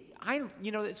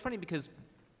it's funny because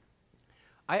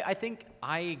I think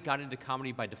I got into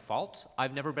comedy by default.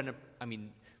 I've never been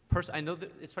I know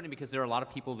that it's funny because there are a lot of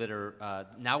people that are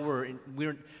now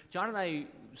John and I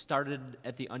started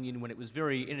at The Onion when it was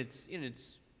very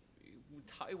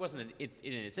it wasn't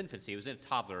in its infancy. It was in a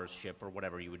toddlership or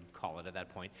whatever you would call it at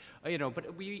that point. But it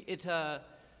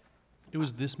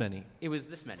was this many. It was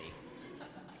this many.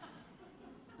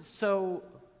 So,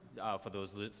 for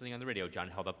those listening on the radio, John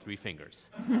held up 3 fingers.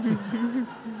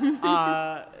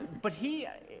 But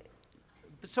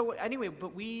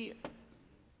we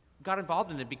got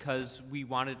involved in it because we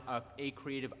wanted a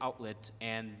creative outlet,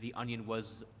 and The Onion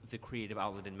was the creative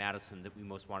outlet in Madison that we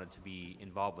most wanted to be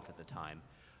involved with at the time.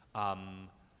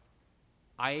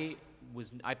 I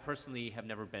personally have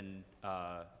never been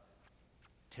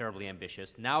terribly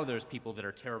ambitious. Now there's people that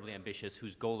are terribly ambitious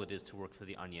whose goal it is to work for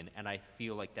The Onion, and I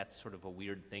feel like that's sort of a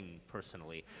weird thing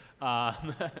personally.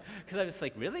 Because I'm just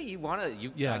like, really? You want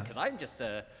to? Yeah. Because I'm just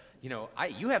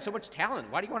you have so much talent.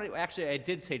 Why do you want to? Actually, I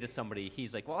did say to somebody,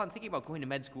 he's like, well, I'm thinking about going to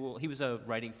med school. He was a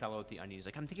writing fellow at The Onion. He's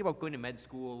like, I'm thinking about going to med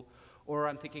school, or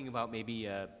I'm thinking about maybe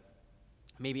I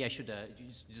should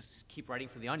just keep writing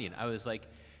for The Onion. I was like,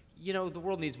 the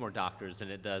world needs more doctors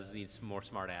than it needs more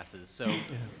smart asses. So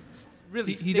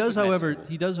really, he does, however,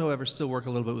 still work a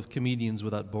little bit with Comedians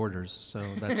Without Borders. So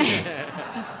that's good.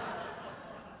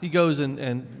 He goes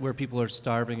and where people are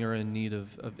starving or in need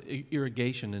of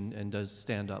irrigation and does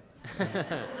stand up.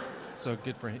 So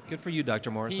good for you, Dr.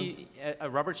 Morrison. A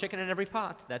rubber chicken in every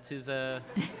pot. That's his.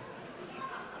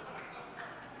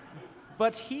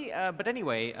 But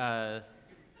anyway.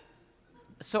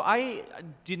 So I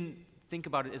didn't think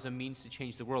about it as a means to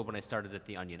change the world when I started at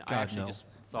the Onion. I God, actually no. just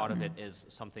thought of it as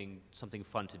something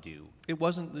fun to do. It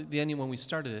wasn't the Onion when we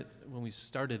started it. When we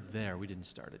started there, we didn't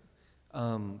start it.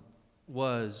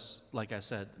 Was, like I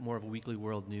said, more of a weekly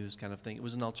world news kind of thing. It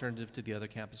was an alternative to the other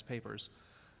campus papers,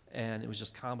 and it was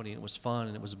just comedy, and it was fun,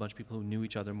 and it was a bunch of people who knew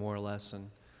each other more or less,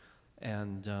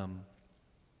 and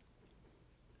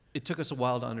it took us a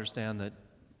while to understand that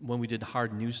when we did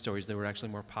hard news stories, they were actually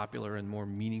more popular and more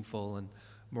meaningful and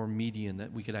more meaty, and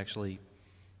that we could actually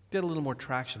get a little more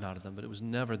traction out of them. But it was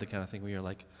never the kind of thing where you're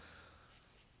like,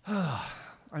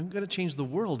 I'm going to change the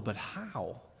world, but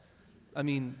how? I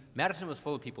mean, Madison was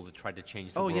full of people that tried to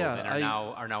change the Oh, world yeah, and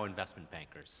are now investment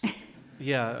bankers.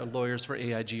 yeah, lawyers for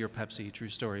AIG or Pepsi, true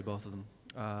story, both of them.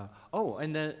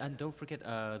 And don't forget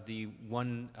the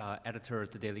one editor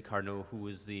at the Daily Cardinal who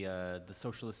was the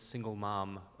socialist single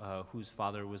mom whose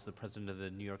father was the president of the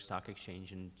New York Stock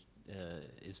Exchange and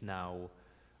is now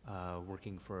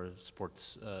working for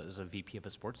sports as a VP of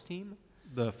a sports team.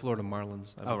 The Florida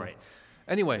Marlins. I Oh, believe. right.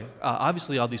 Anyway,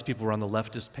 obviously all these people were on the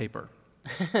leftist paper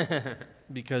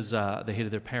because they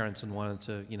hated their parents and wanted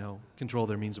to, control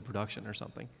their means of production or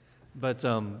something. But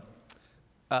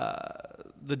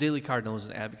the Daily Cardinal is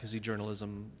an advocacy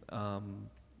journalism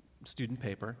student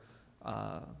paper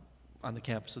on the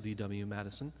campus of the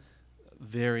UW-Madison.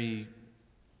 Very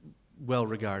well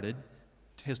regarded.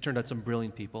 Has turned out some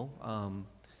brilliant people.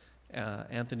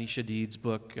 Anthony Shadid's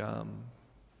book,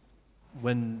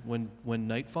 When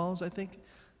Night Falls, I think,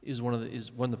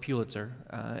 won the Pulitzer,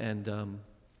 and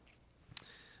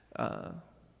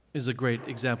is a great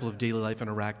example of daily life in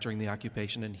Iraq during the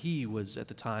occupation. And he was, at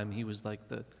the time, like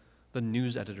the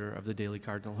news editor of the Daily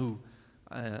Cardinal, who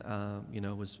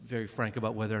was very frank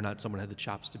about whether or not someone had the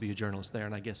chops to be a journalist there,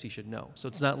 and I guess he should know. So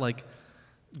it's not like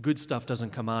good stuff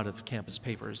doesn't come out of campus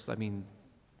papers. I mean,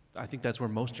 I think that's where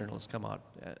most journalists come out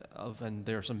of, and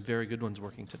there are some very good ones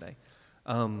working today.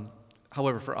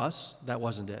 However, for us, that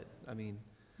wasn't it. I mean,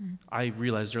 I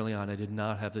realized early on I did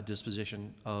not have the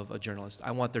disposition of a journalist.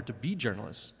 I want there to be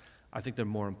journalists. I think they're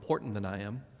more important than I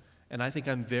am, and I think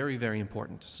I'm very, very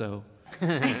important. So,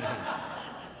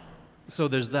 so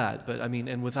there's that. But I mean,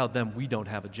 and without them, we don't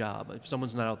have a job. If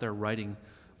someone's not out there writing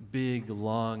big,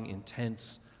 long,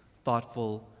 intense,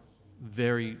 thoughtful,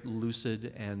 very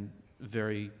lucid, and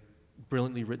very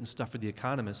brilliantly written stuff for The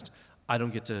Economist, I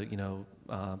don't get to,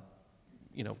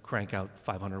 crank out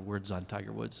 500 words on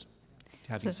Tiger Woods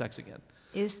having sex again.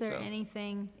 Is there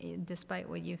anything, despite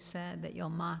what you've said, that you'll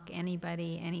mock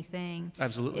anybody, anything?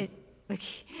 Absolutely.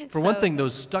 For one thing,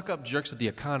 those stuck-up jerks at The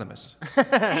Economist.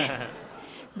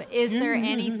 But is there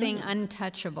anything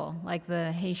untouchable, like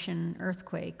the Haitian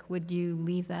earthquake? Would you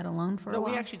leave that alone for a while?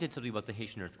 No, we actually did something about the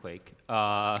Haitian earthquake.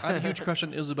 I have a huge crush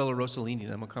on Isabella Rossellini,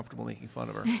 and I'm uncomfortable making fun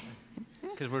of her.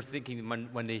 Because we're thinking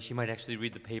one day she might actually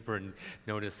read the paper and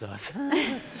notice us.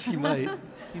 She might.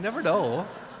 You never know.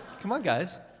 Come on,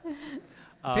 guys.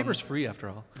 The paper's free, after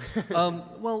all.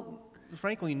 Well,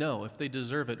 frankly, no. If they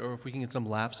deserve it, or if we can get some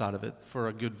laughs out of it for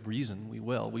a good reason, we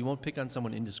will. We won't pick on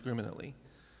someone indiscriminately.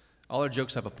 All our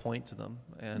jokes have a point to them,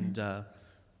 and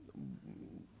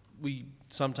we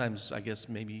sometimes, I guess,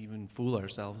 maybe even fool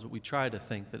ourselves, but we try to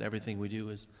think that everything we do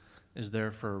is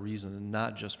there for a reason and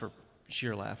not just for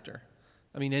sheer laughter.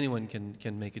 I mean, anyone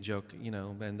can make a joke,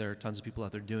 and there are tons of people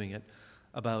out there doing it,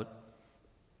 about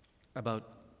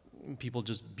people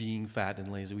just being fat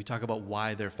and lazy. We talk about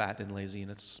why they're fat and lazy,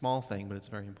 and it's a small thing, but it's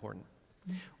very important.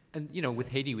 And with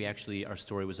Haiti, our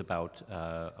story was about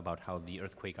how the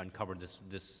earthquake uncovered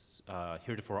this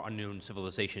heretofore unknown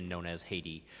civilization known as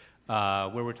Haiti,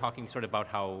 where we're talking sort of about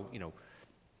how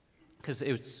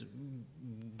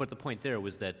but the point there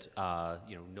was that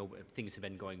things have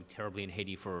been going terribly in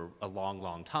Haiti for a long,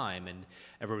 long time, and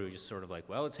everybody was just sort of like,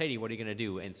 well, it's Haiti, what are you going to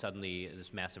do? And suddenly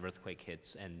this massive earthquake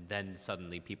hits, and then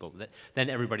suddenly then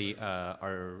everybody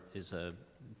is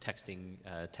texting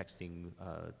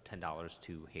 $10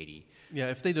 to Haiti. Yeah,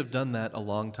 if they'd have done that a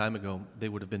long time ago, they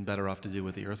would have been better off to do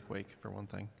with the earthquake, for one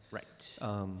thing. Right.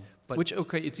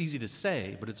 Okay, it's easy to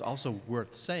say, but it's also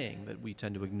worth saying that we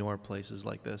tend to ignore places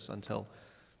like this until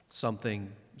some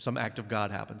act of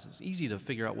God happens. It's easy to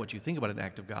figure out what you think about an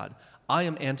act of God. I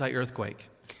am anti-earthquake,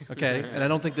 okay? And I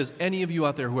don't think there's any of you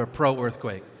out there who are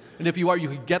pro-earthquake. And if you are, you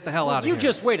can get the hell out of here. You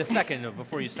just wait a second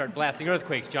before you start blasting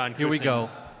earthquakes, John Krewson. Here we go.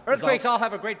 Earthquakes all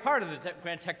have a great part of the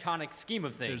grand tectonic scheme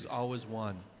of things. There's always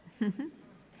one.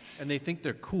 And they think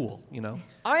they're cool,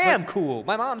 I am cool.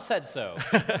 My mom said so.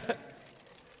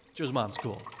 Joe's mom's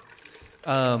cool.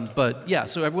 But yeah,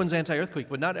 so everyone's anti-earthquake,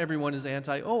 but not everyone is I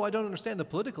don't understand the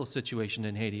political situation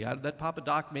in Haiti. That Papa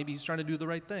Doc, maybe he's trying to do the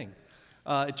right thing.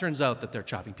 It turns out that they're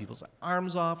chopping people's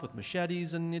arms off with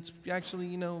machetes, and it's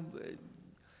actually,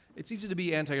 it's easy to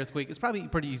be anti-earthquake. It's probably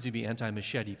pretty easy to be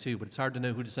anti-machete, too, but it's hard to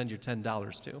know who to send your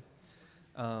 $10 to.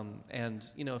 And,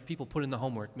 if people put in the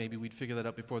homework, maybe we'd figure that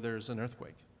out before there's an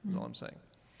earthquake, is all I'm saying.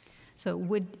 So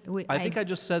would I think I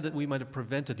just said that we might have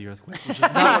prevented the earthquake, which is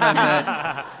not what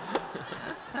I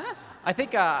meant. I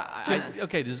think.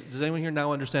 Okay, does anyone here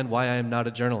now understand why I am not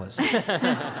a journalist?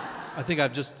 I think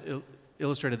I've just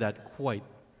illustrated that quite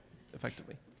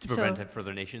effectively. To prevent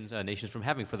further nations from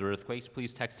having further earthquakes,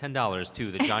 please text $10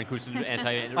 to the John Krewson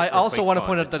anti-earthquake I also want to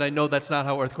point fund. out that I know that's not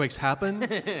how earthquakes happen.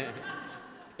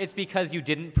 It's because you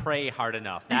didn't pray hard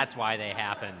enough. That's why they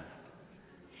happen.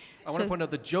 I want to point out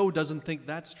that Joe doesn't think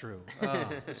that's true.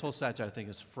 This whole satire thing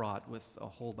is fraught with a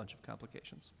whole bunch of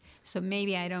complications. So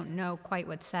maybe I don't know quite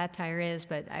what satire is,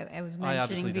 but I was mentioning. I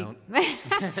obviously don't.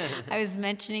 I was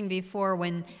mentioning before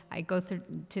when I go through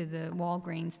to the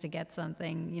Walgreens to get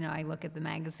something. I look at the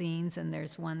magazines, and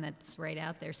there's one that's right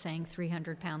out there saying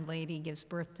 300-pound lady gives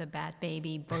birth to bat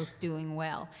baby, both doing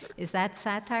well. Is that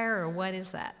satire, or what is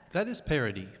that? That is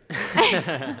parody.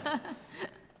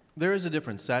 There is a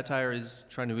difference. Satire is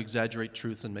trying to exaggerate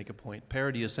truths and make a point.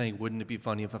 Parody is saying, wouldn't it be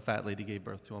funny if a fat lady gave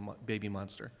birth to a baby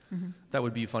monster? Mm-hmm. That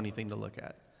would be a funny thing to look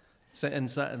at. So,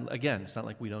 and again, it's not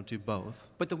like we don't do both.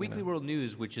 But the Weekly World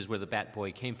News, which is where the Bat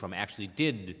Boy came from, actually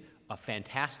did a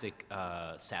fantastic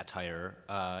satire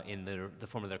in the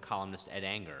form of their columnist, Ed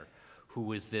Anger, who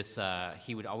was this,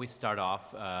 he would always start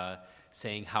off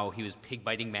saying how he was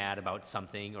pig-biting mad about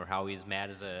something, or how he's mad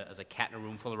as a cat in a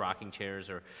room full of rocking chairs,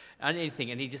 or on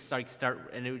anything, and he'd just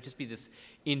and it would just be this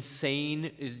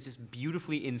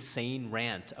beautifully insane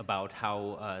rant about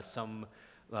how some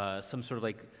sort of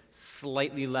like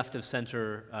slightly left of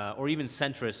center or even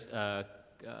centrist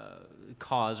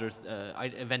cause or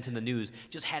event in the news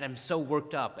just had him so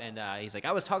worked up, and he's like,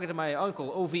 I was talking to my uncle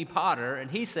O.V. Potter,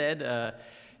 and he said.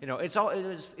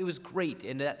 It was great,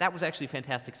 and that was actually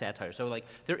fantastic satire. So like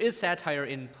there is satire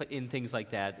in things like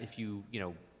that if you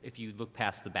look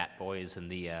past the Bat Boys and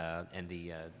the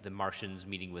Martians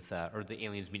meeting with or the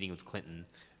aliens meeting with Clinton.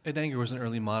 Ed Anger was an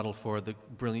early model for the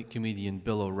brilliant comedian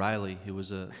Bill O'Reilly, who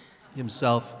was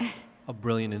himself a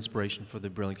brilliant inspiration for the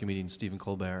brilliant comedian Stephen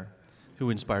Colbert, who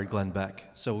inspired Glenn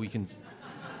Beck. So we can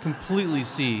completely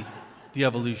see the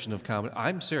evolution of comedy.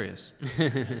 I'm serious.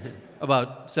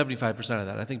 About 75% of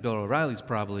that. I think Bill O'Reilly's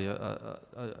probably a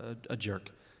jerk.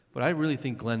 But I really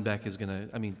think Glenn Beck is going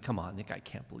to, come on, Nick, I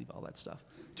can't believe all that stuff.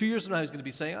 2 years from now, he's going to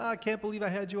be saying, I can't believe I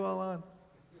had you all on.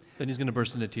 Then he's going to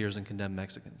burst into tears and condemn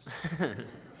Mexicans.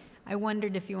 I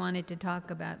wondered if you wanted to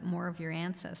talk about more of your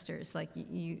ancestors. Like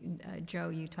Joe,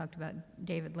 you talked about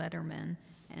David Letterman,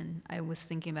 and I was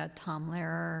thinking about Tom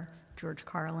Lehrer, George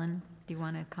Carlin. Do you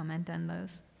want to comment on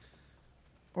those?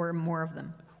 Or more of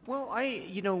them? Well,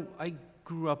 I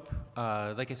grew up,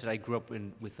 like I said, I grew up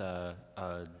with a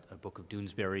book of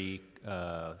Doonesbury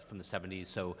from the 70s.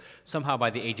 So somehow by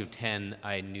the age of 10,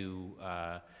 I knew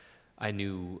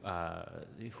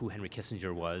who Henry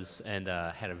Kissinger was, and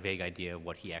had a vague idea of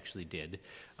what he actually did.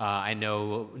 I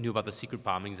knew about the secret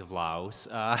bombings of Laos,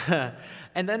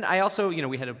 and then I also,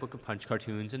 we had a book of Punch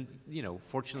cartoons, and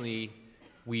fortunately.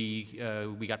 We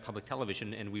got public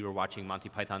television, and we were watching Monty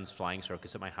Python's Flying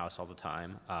Circus at my house all the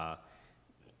time,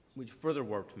 which further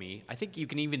warped me. I think you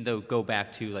can even go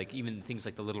back to like even things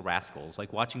like The Little Rascals.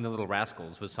 Like watching The Little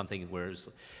Rascals was something where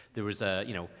there was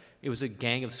it was a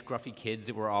gang of scruffy kids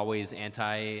that were always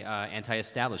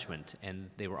anti-establishment, and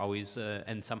they were always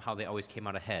and somehow they always came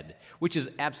out ahead, which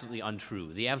is absolutely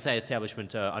untrue. The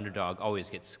anti-establishment underdog always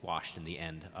gets squashed in the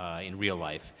end in real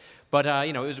life, but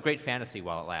it was a great fantasy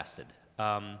while it lasted.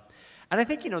 And I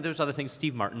think, there's other things.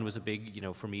 Steve Martin was a big,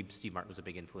 for me, Steve Martin was a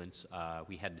big influence.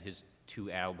 We had his 2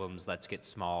 albums, Let's Get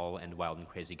Small and Wild and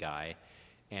Crazy Guy.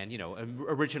 And,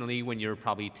 originally when you're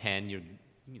probably 10,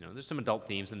 there's some adult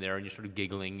themes in there, and you're sort of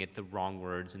giggling at the wrong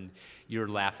words, and you're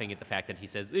laughing at the fact that he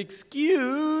says,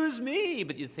 "Excuse me,"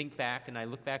 but you think back, and I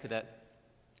look back at that,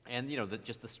 and,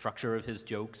 just the structure of his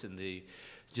jokes and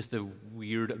just the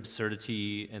weird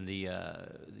absurdity and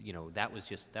that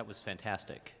was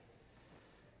fantastic.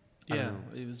 Yeah,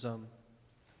 it was.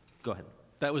 Go ahead.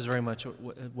 That was very much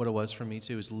what it was for me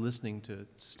too. Is listening to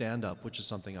stand-up, which is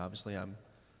something obviously I'm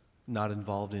not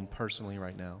involved in personally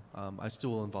right now. I still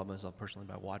will involve myself personally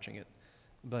by watching it,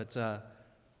 but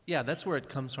yeah, that's where it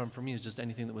comes from for me. Is just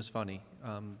anything that was funny.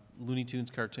 Looney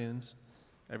Tunes cartoons,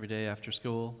 every day after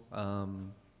school.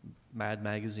 Mad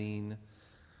Magazine.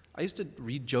 I used to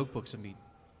read joke books and be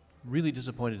really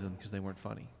disappointed in them because they weren't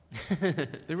funny.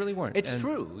 They really weren't. It's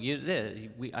true.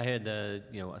 I had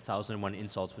 1001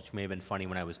 Insults, which may have been funny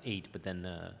when I was 8, but then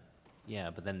Yeah,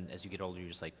 but then as you get older, you're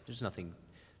just like, there's nothing,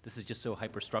 this is just so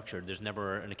hyper-structured, there's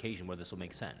never an occasion where this will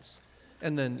make sense.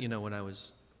 And then, when I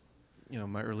was,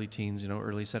 my early teens,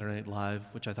 early Saturday Night Live,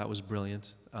 which I thought was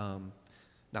brilliant.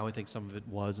 Now I think some of it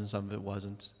was and some of it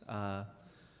wasn't.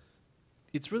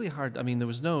 It's really hard. I mean,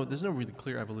 there's no really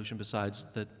clear evolution besides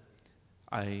that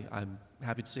I'm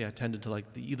happy to say I tended to like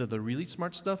either the really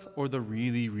smart stuff or the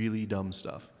really, really dumb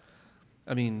stuff.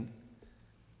 I mean,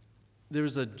 there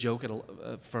was a joke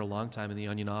for a long time in the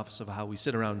Onion office of how we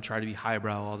sit around and try to be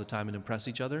highbrow all the time and impress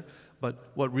each other,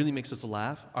 but what really makes us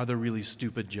laugh are the really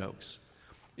stupid jokes.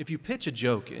 If you pitch a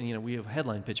joke, and we have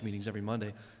headline pitch meetings every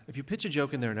Monday, if you pitch a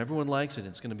joke in there and everyone likes it,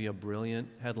 it's going to be a brilliant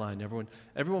headline.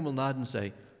 Everyone will nod and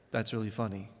say, "That's really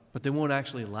funny," but they won't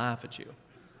actually laugh at you.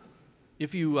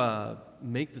 If you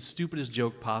make the stupidest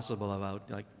joke possible about,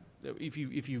 like, if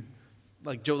you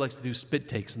like Joe likes to do spit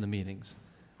takes in the meetings,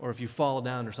 or if you fall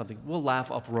down or something, we'll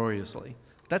laugh uproariously.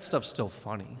 That stuff's still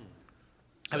funny.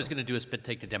 I was going to do a spit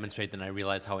take to demonstrate, then I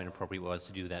realized how inappropriate it was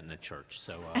to do that in a church.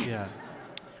 So Yeah.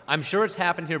 I'm sure it's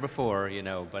happened here before,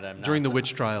 but I'm not. During the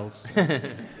witch trials.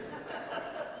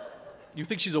 You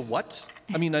think she's a what?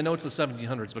 I mean, I know it's the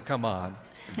 1700s, but come on.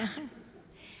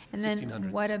 And then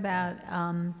 1600s. what about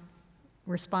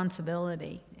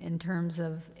responsibility in terms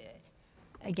of,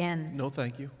 again, No,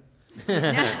 thank you.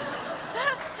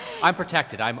 I'm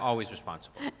protected. I'm always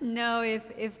responsible. no,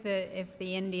 if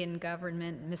the Indian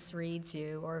government misreads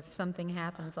you or if something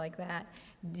happens like that,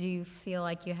 do you feel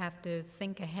like you have to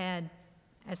think ahead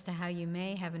as to how you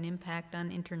may have an impact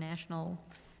on international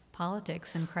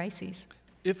politics and crises?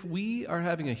 If we are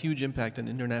having a huge impact on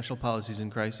international policies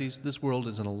and crises, this world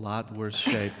is in a lot worse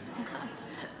shape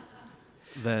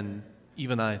than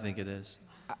even I think it is.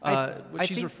 What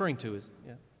she's referring to is,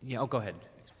 yeah. Yeah. Oh, go ahead.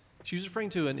 She was referring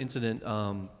to an incident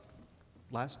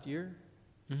last year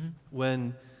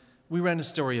when we ran a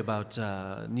story about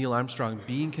Neil Armstrong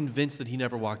being convinced that he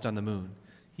never walked on the moon.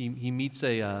 He meets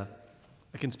a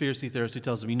conspiracy theorist who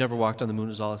tells him he never walked on the moon, it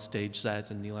was all a stage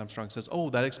set, and Neil Armstrong says, "Oh,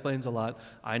 that explains a lot.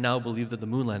 I now believe that the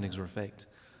moon landings were faked."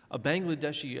 A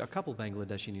couple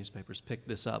Bangladeshi newspapers picked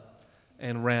this up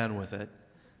and ran with it,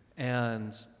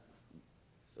 and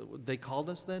they called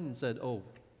us then and said,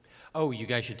 Oh, you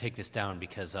guys should take this down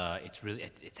because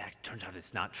turns out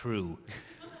it's not true.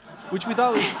 which we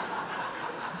thought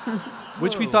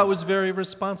was very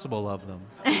responsible of them.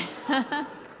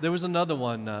 There was another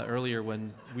one earlier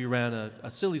when we ran a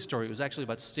silly story. It was actually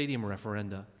about stadium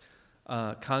referenda.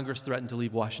 Congress threatened to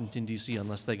leave Washington, D.C.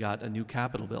 unless they got a new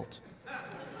Capitol built.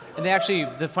 And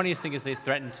the funniest thing is they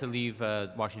threatened to leave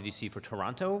Washington, D.C. for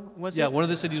Toronto, was it? Yeah, one of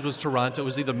the cities was Toronto. It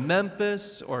was either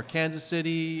Memphis or Kansas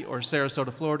City or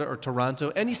Sarasota, Florida, or Toronto,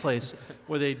 any place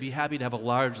where they'd be happy to have a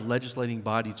large legislating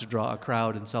body to draw a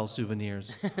crowd and sell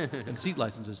souvenirs and seat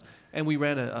licenses. And we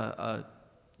ran a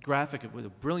graphic with a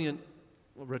brilliant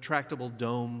retractable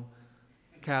dome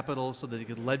capitol so that they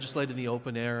could legislate in the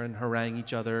open air and harangue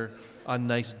each other on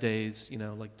nice days,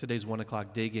 like today's 1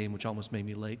 o'clock day game, which almost made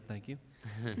me late, thank you.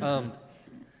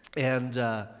 And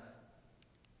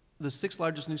the sixth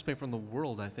largest newspaper in the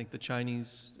world, I think, the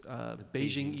Chinese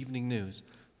Beijing Evening News,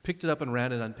 picked it up and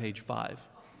ran it on page 5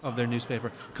 of their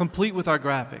newspaper, complete with our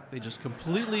graphic. They just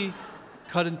completely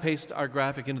cut and paste our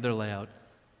graphic into their layout.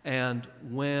 And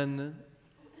when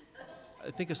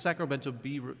I think a Sacramento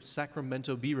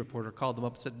Bee reporter called them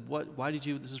up and said, why did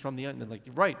you, this is from The Onion. And they're like,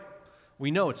 right,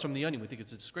 we know it's from The Onion. We think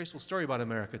it's a disgraceful story about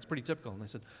America. It's pretty typical. And they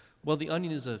said, well, The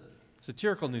Onion is a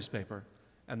satirical newspaper.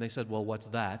 And they said, well, what's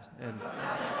that? And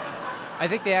I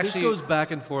think they actually... This goes back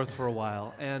and forth for a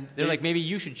while. And they're like, maybe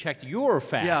you should check your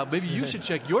facts. Yeah, maybe you should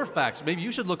check your facts. Maybe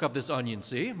you should look up this Onion,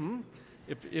 see?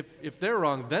 If they're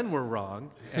wrong, then we're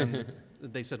wrong. And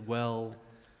they said, well...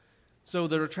 So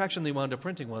the retraction they wound up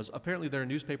printing was, apparently there are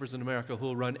newspapers in America who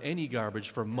will run any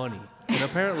garbage for money. And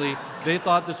apparently they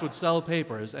thought this would sell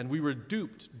papers, and we were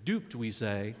duped, we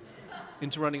say,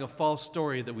 into running a false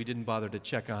story that we didn't bother to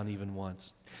check on even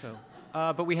once. So,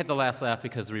 but we had the last laugh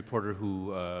because the reporter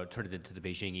who turned it into the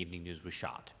Beijing Evening News was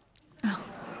shot.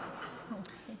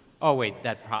 Oh wait,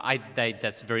 that's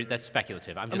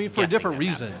speculative. I mean, for a different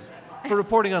reason, for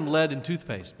reporting on lead and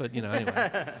toothpaste. But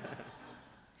anyway.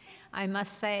 I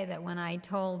must say that when I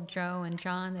told Joe and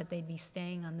John that they'd be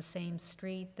staying on the same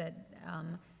street that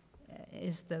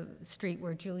is the street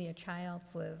where Julia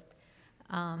Childs lived,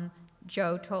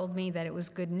 Joe told me that it was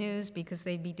good news because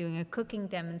they'd be doing a cooking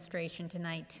demonstration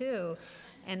tonight too.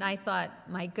 And I thought,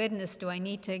 my goodness, do I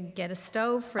need to get a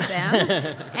stove for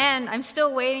them? And I'm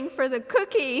still waiting for the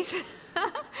cookies.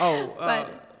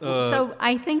 So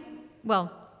I think,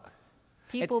 well,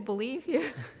 people believe you.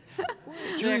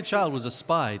 Julia Child was a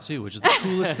spy, too, which is the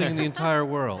coolest thing in the entire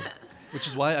world. which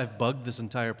is why I've bugged this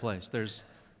entire place. There's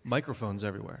microphones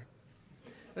everywhere.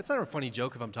 That's not a funny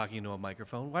joke if I'm talking into a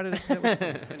microphone. Why did it?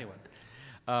 Anyway.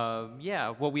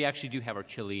 Yeah, well, we actually do have our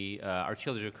chili. Our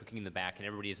chilies are cooking in the back, and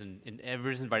everybody's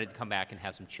invited to come back and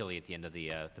have some chili at the end of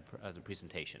the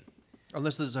presentation.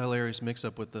 Unless there's a hilarious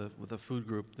mix-up with the food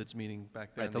group that's meeting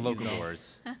back there. Right, the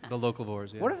locavores. The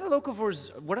locavores, yeah. What are the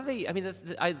locavores? What are they? I mean,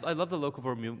 I love the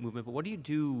locavore movement, but what do you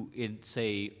do in,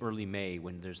 say, early May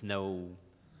when there's no,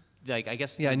 like, I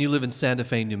guess. Yeah, and you live in Santa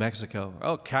Fe, New Mexico.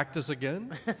 Oh, cactus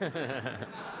again?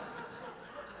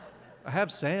 I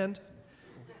have sand.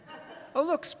 Oh,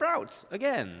 look, sprouts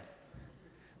again.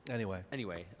 Anyway,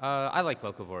 I like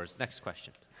locavores. Next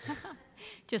question.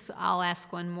 I'll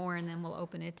ask one more, and then we'll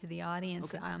open it to the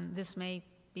audience. Okay. This may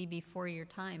be before your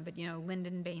time, but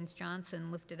Lyndon Baines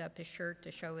Johnson lifted up his shirt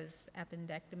to show his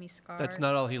appendectomy scar. That's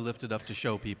not all he lifted up to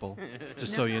show people,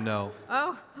 just so you know.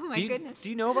 Oh my goodness. Do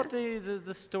you know about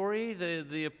the story?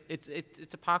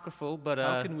 It's apocryphal, but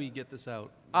how can we get this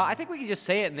out? I think we can just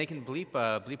say it, and they can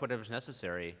bleep whatever's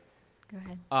necessary. Go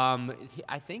ahead.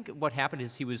 I think what happened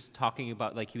is he was talking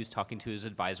to his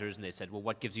advisors, and they said, "Well,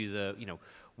 what gives you the,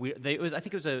 I think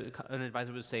it was an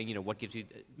advisor was saying, what gives you?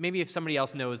 Maybe if somebody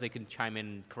else knows, they can chime in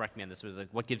and correct me on this. It was like,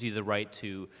 what gives you the right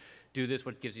to do this?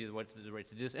 What gives you the right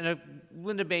to do this?" And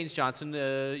Lyndon Baines Johnson,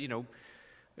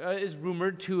 is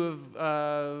rumored to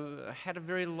have had a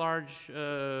very large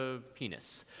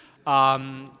penis,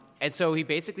 and so he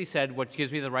basically said, "What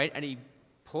gives me the right?" And he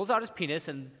pulls out his penis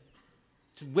and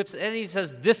whips, and he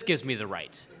says, "This gives me the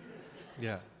right."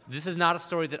 Yeah. This is not a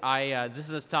story that this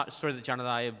is a story that John and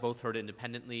I have both heard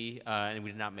independently, and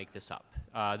we did not make this up.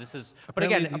 This is, but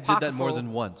apparently again, he did that more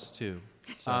than once too.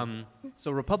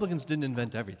 So Republicans didn't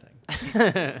invent everything.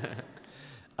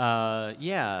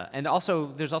 Yeah, and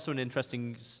also there's also an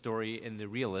interesting story in The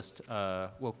Realist.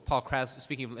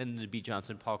 Speaking of Lyndon B.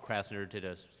 Johnson, Paul Krasner did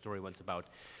a story once about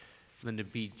Lyndon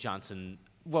B. Johnson.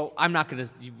 Well, I'm really not going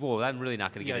to get into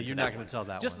that. Yeah, you're not going to tell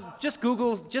that one. Just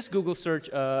Google search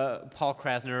Paul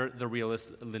Krasner, The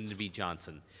Realist, Lyndon B.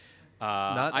 Johnson.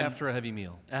 After a heavy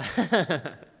meal.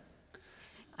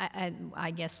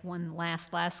 I guess one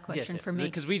last question for me.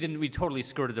 Because we totally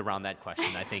skirted around that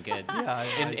question, I think.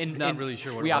 I'm not really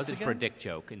sure what it was. We opted for a dick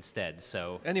joke instead,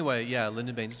 so. Anyway, yeah,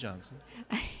 Lyndon Baines Johnson.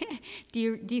 Do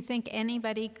you think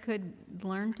anybody could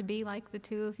learn to be like the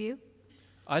two of you?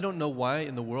 I don't know why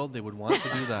in the world they would want to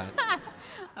do that.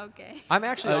 Okay. I'm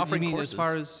actually offering you mean courses. As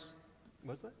far as,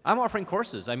 what's that? I'm offering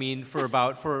courses. I mean,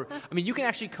 you can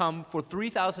actually come for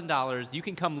 $3,000. You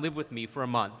can come live with me for a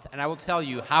month, and I will tell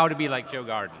you how to be like Joe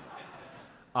Garden.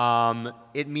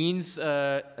 It means,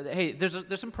 hey,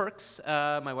 there's some perks.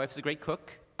 My wife is a great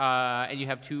cook. And you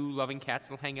have two loving cats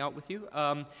that'll hang out with you.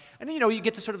 And then, you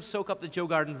get to sort of soak up the Joe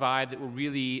Garden vibe that will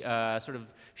really sort of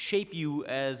shape you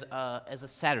as a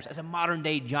satirist, as a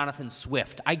modern-day Jonathan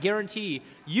Swift. I guarantee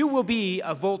you will be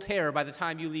a Voltaire by the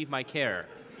time you leave my care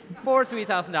for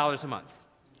 $3,000 a month.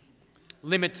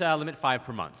 Limit 5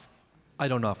 per month. I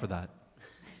don't offer that.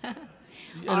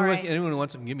 Anyone who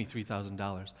wants to give me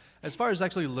 $3,000. As far as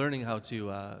actually learning how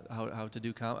to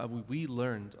do comedy, we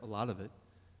learned a lot of it.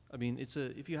 I mean,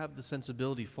 if you have the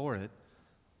sensibility for it,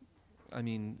 I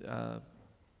mean,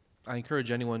 I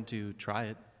encourage anyone to try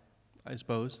it, I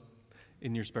suppose,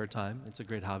 in your spare time. It's a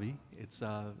great hobby. It's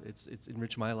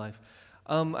enriched my life.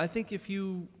 I think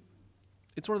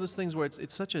it's one of those things where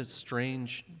it's such a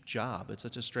strange job. It's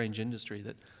such a strange industry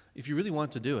that if you really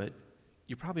want to do it,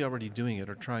 you're probably already doing it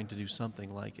or trying to do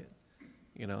something like it.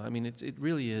 I mean, it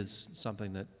really is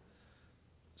something that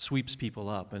sweeps people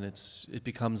up, and it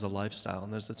becomes a lifestyle,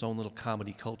 and there's its own little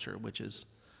comedy culture, which is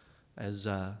as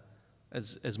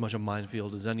much a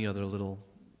minefield as any other little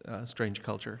strange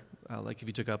culture. Like if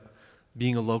you took up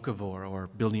being a locavore or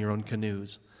building your own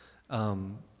canoes.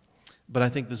 But I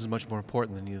think this is much more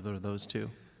important than either of those two.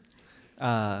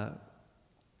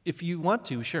 If you want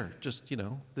to, sure, just,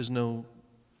 there's no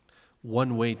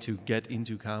one way to get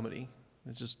into comedy.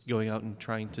 It's just going out and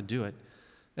trying to do it.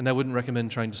 And I wouldn't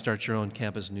recommend trying to start your own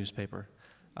campus newspaper.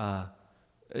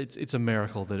 It's a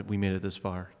miracle that we made it this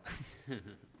far.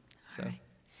 So. Right.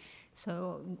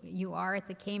 So you are at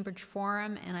the Cambridge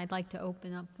Forum, and I'd like to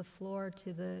open up the floor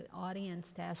to the audience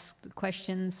to ask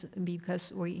questions,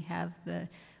 because we have the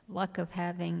luck of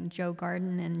having Joe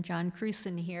Garden and John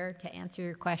Krewson here to answer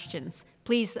your questions.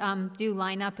 Please do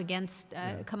line up against,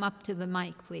 come up to the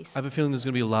mic, please. I have a feeling there's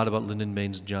going to be a lot about Lyndon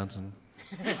Baines Johnson.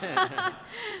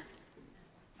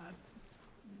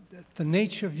 The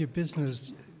nature of your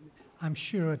business, I'm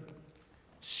sure it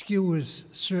skewers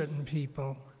certain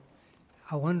people.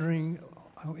 I'm wondering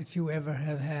if you ever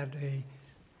have had a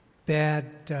bad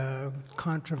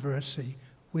controversy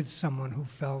with someone who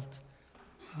felt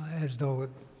as though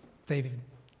they've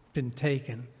been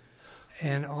taken.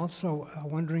 And also,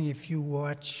 wondering if you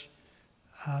watch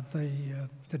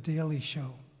the Daily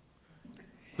Show.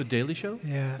 The Daily Show?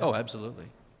 Yeah. Oh, absolutely.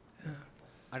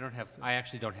 I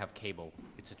actually don't have cable.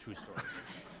 It's a true story.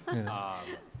 Yeah.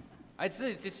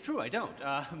 It's true, I don't.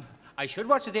 I should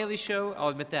watch The Daily Show, I'll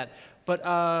admit that. But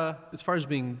As far as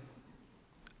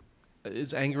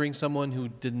is angering someone who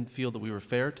didn't feel that we were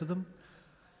fair to them?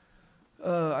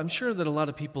 I'm sure that a lot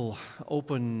of people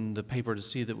open the paper to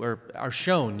see that are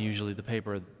shown usually the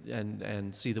paper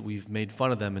and see that we've made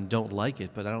fun of them and don't like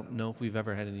it, but I don't know if we've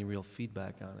ever had any real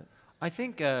feedback on it. I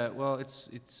think, well, it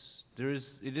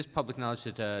is public knowledge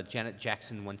that Janet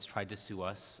Jackson once tried to sue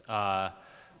us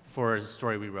for a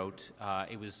story we wrote.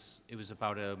 It was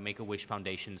about a Make-A-Wish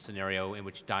Foundation scenario in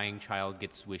which dying child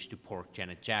gets wish to pork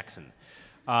Janet Jackson.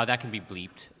 That can be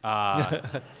bleeped.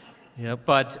 Yep.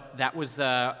 But that was,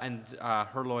 and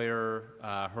her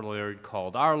lawyer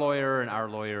called our lawyer, and our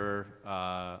lawyer,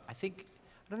 I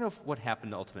don't know what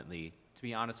happened ultimately. To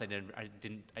be honest, I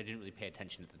didn't really pay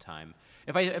attention at the time.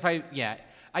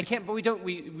 I can't, but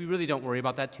we really don't worry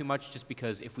about that too much, just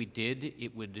because if we did,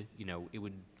 it would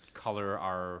color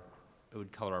our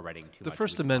writing too much. The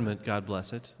First Amendment, God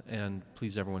bless it, and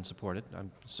please everyone support it.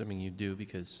 I'm assuming you do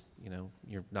because,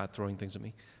 you're not throwing things at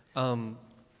me.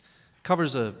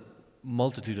 Covers a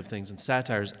multitude of things, and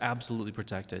satire is absolutely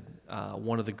protected.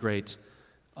 One of the great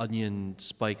onion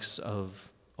spikes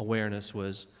of awareness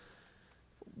was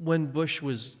when Bush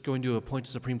was going to appoint a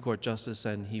Supreme Court justice,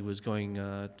 and he was going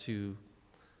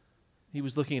he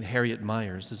was looking at Harriet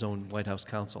Miers, his own White House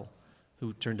counsel,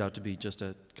 who turned out to be just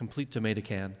a complete tomato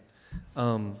can.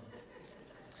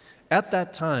 At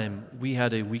that time, we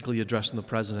had a weekly address from the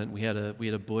president. We had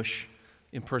a Bush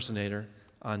impersonator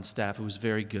on staff who was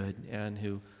very good and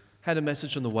who had a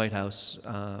message from the White House,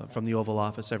 from the Oval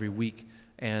Office every week,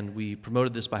 and we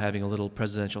promoted this by having a little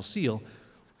presidential seal.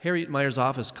 Harriet Miers'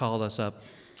 office called us up,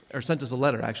 or sent us a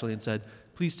letter actually, and said,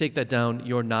 please take that down.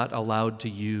 You're not allowed to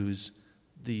use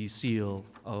the seal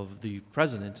of the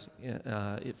president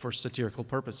for satirical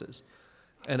purposes.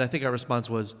 And I think our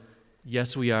response was,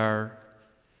 yes, we are,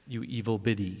 you evil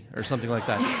biddy, or something like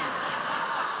that.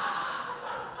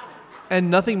 And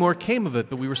nothing more came of it,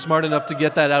 but we were smart enough to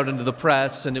get that out into the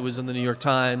press, and it was in the New York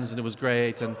Times, and it was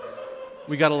great, and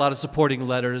we got a lot of supporting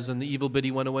letters, and the evil biddy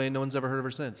went away, and no one's ever heard of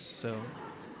her since, so.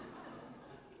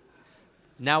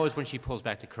 Now is when she pulls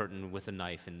back the curtain with a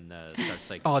knife and starts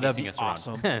that'd chasing be us around.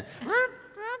 awesome.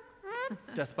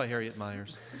 Death by Harriet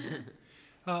Miers.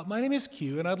 My name is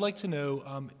Q, and I'd like to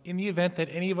know, in the event that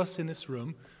any of us in this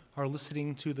room are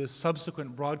listening to the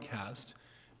subsequent broadcast,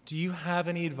 do you have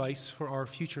any advice for our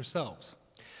future selves?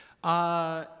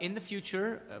 In the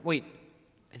future,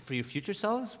 for your future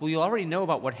selves? Well, you already know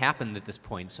about what happened at this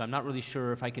point, so I'm not really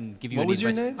sure if I can give you any advice. What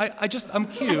was your name? I'm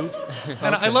Q,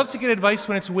 and I love to get advice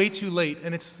when it's way too late,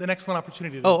 and it's an excellent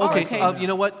opportunity. Oh, okay. Okay. You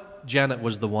know what? Janet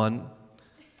was the one.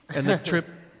 And the trip,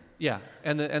 yeah,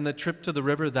 and the trip to the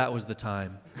river, that was the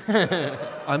time.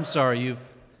 I'm sorry,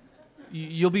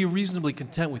 you'll be reasonably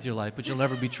content with your life, but you'll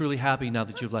never be truly happy now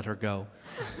that you've let her go.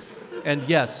 And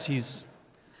yes, he's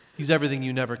everything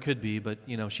you never could be, but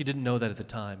she didn't know that at the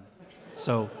time.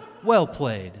 So, well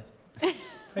played.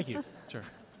 Thank you. Sure.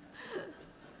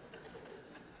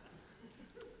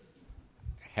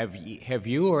 Have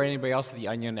you or anybody else at the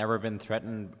Onion ever been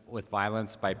threatened with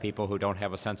violence by people who don't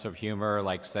have a sense of humor,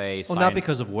 like say Well, not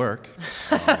because of work.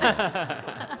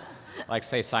 like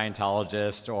say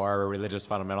Scientologists or religious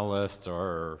fundamentalists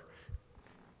or?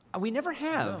 We never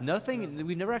have. Nothing.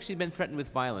 We've never actually been threatened with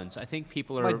violence. I think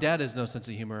people are. My dad has no sense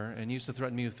of humor and used to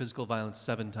threaten me with physical violence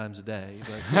 7 times a day.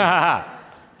 But,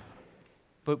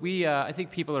 But I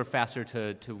think people are faster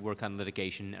to work on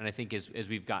litigation, and I think as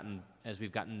we've gotten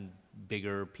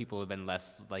bigger, people have been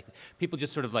less like people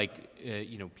just sort of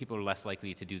people are less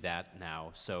likely to do that now.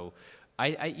 So,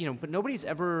 but nobody's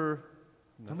ever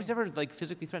like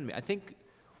physically threatened me. I think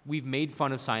we've made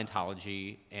fun of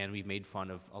Scientology, and we've made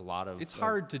fun of a lot of. It's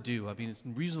hard to do. I mean, it's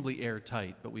reasonably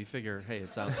airtight, but we figure, hey,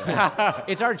 it's out there.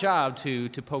 It's our job to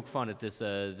poke fun at this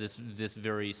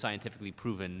very scientifically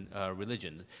proven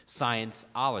religion,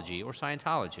 Scienceology or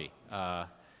Scientology.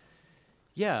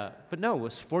 Yeah, but no.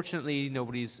 Fortunately,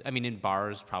 nobody's. I mean, in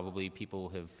bars, probably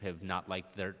people have not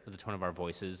liked the tone of our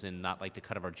voices and not liked the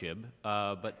cut of our jib.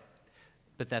 But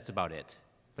that's about it.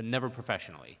 But never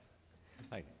professionally.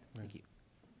 Thank you.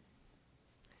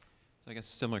 So I guess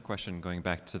similar question going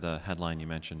back to the headline you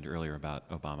mentioned earlier about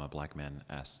Obama, black man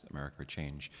asked America for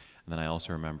change. And then I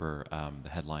also remember the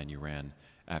headline you ran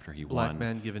after he won. Black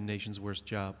man given nation's worst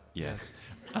job. Yes.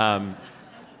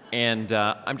 And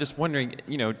I'm just wondering,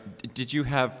 did you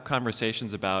have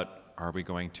conversations about, are we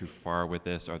going too far with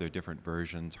this? Are there different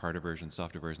versions, harder versions,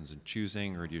 softer versions, and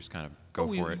choosing, or do you just kind of go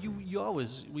for it?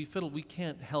 We fiddle. We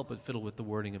can't help but fiddle with the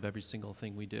wording of every single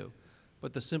thing we do,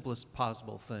 but the simplest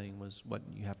possible thing was what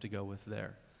you have to go with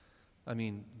there. I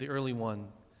mean, the early one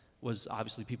was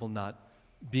obviously people not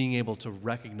being able to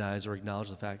recognize or acknowledge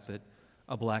the fact that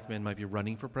a black man might be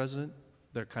running for president.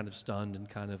 They're kind of stunned and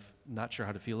kind of not sure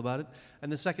how to feel about it.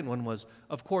 And the second one was,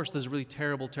 of course, there's a really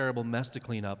terrible, terrible mess to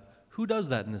clean up. Who does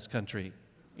that in this country,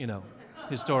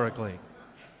 historically?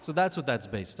 So that's what that's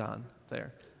based on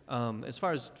there. As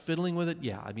far as fiddling with it,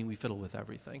 yeah, I mean, we fiddle with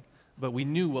everything. But we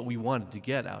knew what we wanted to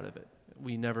get out of it.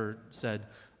 We never said,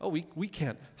 oh, we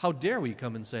can't, how dare we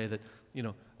come and say that,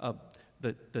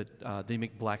 that they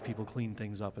make black people clean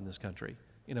things up in this country.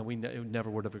 It never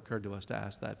would have occurred to us to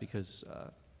ask that because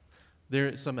there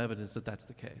is some evidence that that's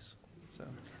the case. So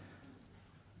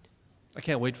I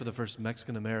can't wait for the first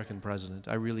Mexican-American president.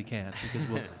 I really can't, because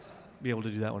we'll be able to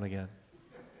do that one again.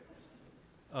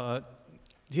 Do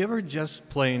you ever just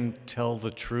plain tell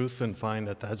the truth and find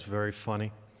that that's very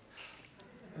funny?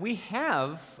 We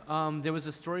have. There was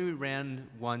a story we ran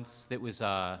once that was,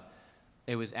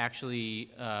 it was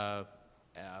actually a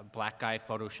black guy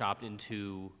photoshopped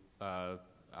into college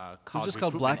It was just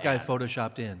called Black Guy ad.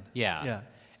 Photoshopped In. Yeah. Yeah.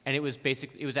 And it was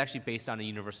actually based on a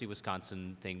University of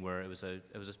Wisconsin thing where it was a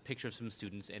picture of some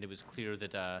students, and it was clear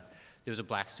that there was a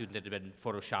black student that had been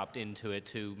photoshopped into it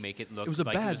to make it look. It was a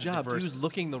like bad it was job. diverse. He was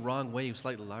looking the wrong way. He was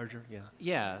slightly larger. Yeah.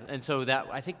 Yeah, and so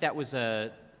I think that was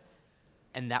and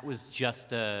that was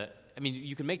just I mean,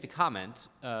 you can make the comment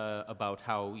about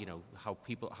how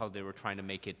how they were trying to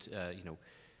make it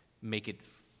make it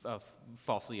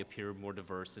falsely appear more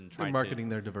diverse and trying marketing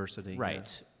their diversity.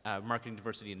 Right. Marketing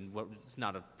diversity in what's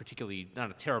not a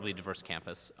terribly diverse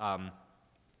campus.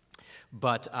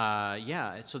 But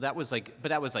yeah, so that was like,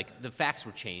 the facts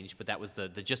were changed, but that was the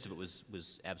gist of it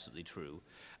was absolutely true.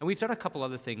 And we've done a couple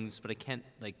other things, but I can't,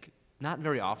 not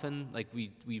very often.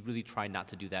 We really try not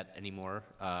to do that anymore.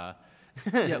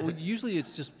 Yeah, well, usually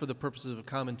it's just for the purposes of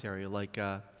commentary,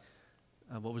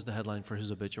 what was the headline for his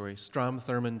obituary? Strom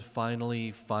Thurmond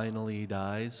finally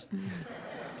dies,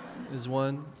 is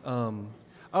one.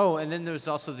 Oh, and then there's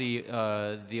also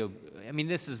I mean,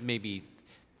 this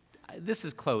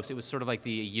is close. It was sort of like the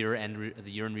year in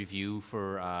review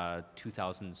for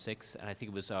 2006, and I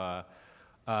think it was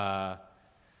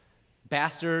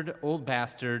bastard, old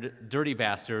bastard, dirty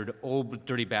bastard, old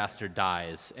dirty bastard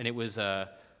dies, and it was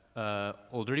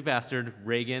old dirty bastard,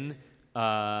 Reagan.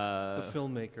 The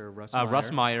filmmaker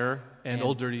Russ Meyer, and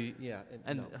Old Dirty, yeah.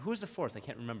 And who was the fourth? I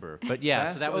can't remember. But yeah,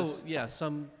 so that was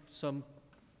some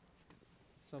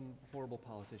horrible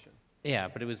politician. Yeah,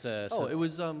 but it was. It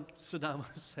was Saddam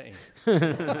Hussein.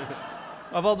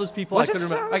 Of all those people, I couldn't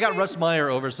remember. I got Russ Meyer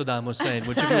over Saddam Hussein,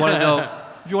 which if you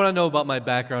want to know about my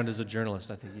background as a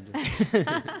journalist, I think you do.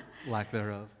 Lack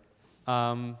thereof.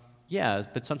 Yeah,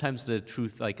 but sometimes the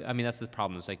truth, that's the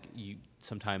problem. Is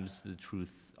sometimes the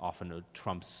truth often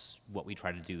trumps what we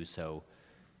try to do. So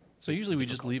usually we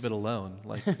just leave it alone.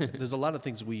 There's a lot of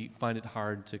things we find it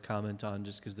hard to comment on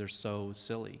just because they're so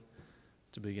silly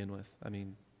to begin with. I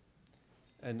mean,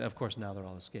 and of course now they're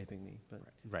all escaping me. But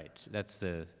right, that's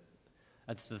the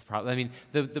problem. I mean,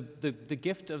 the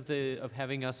gift of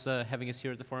having us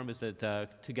here at the forum is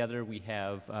that together we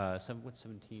have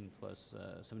 17 plus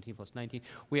 19.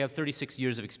 We have 36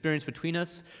 years of experience between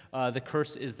us. The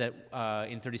curse is that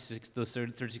in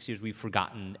 36 years we've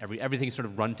forgotten everything's sort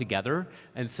of run together,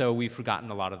 and so we've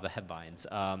forgotten a lot of the headlines.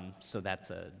 So that's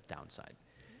a downside.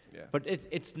 Yeah. But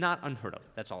it's not unheard of.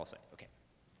 That's all I'll say. Okay.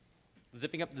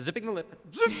 Zipping the lip.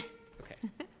 Okay.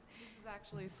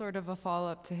 Actually sort of a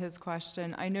follow-up to his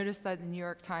question. I noticed that the New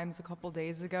York Times a couple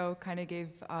days ago kind of gave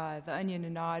The Onion a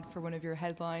nod for one of your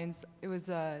headlines. It was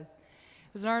an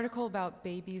article about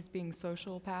babies being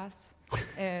sociopaths.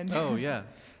 And oh, yeah.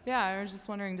 Yeah, I was just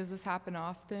wondering, does this happen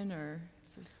often, or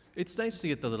is this... It's nice to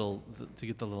get the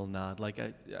little nod.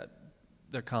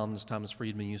 Their columnist Thomas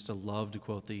Friedman used to love to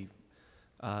quote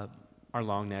Our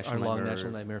long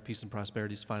national nightmare, peace and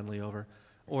prosperity is finally over.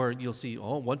 Or you'll see,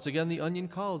 once again, The Onion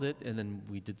called it, and then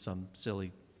we did some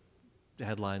silly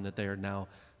headline that they are now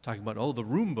talking about, the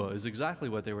Roomba is exactly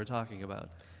what they were talking about.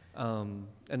 And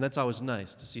that's always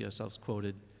nice to see ourselves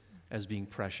quoted as being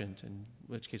prescient, in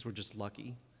which case we're just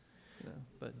lucky.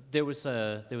 But there was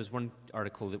one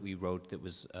article that we wrote that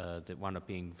was that wound up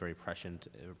being very prescient,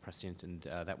 and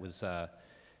that was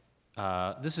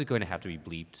this is going to have to be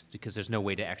bleeped because there's no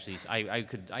way to actually. I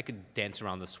could dance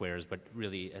around the swears, but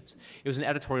really it was an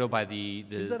editorial by the.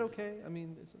 Is that okay? I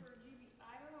mean.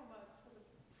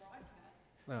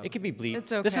 It could be bleep.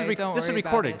 It's okay, This is, don't this is worry about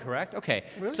recorded, it. correct? Okay.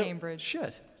 It's So, Cambridge.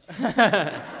 Shit.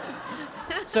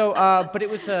 so but it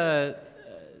was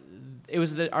it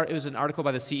was an article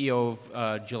by the CEO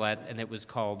of Gillette, and it was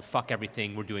called "Fuck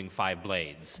Everything, We're Doing 5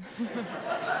 Blades."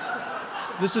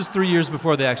 This is 3 years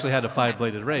before they actually had a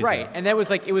 5-bladed razor. Right, and that was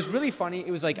like, it was really funny.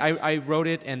 It was like, I wrote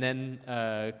it, and then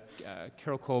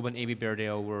Carol Kolb and Amy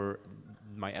Bairdale were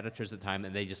my editors at the time,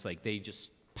 and they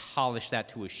just polished that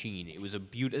to a sheen. It was a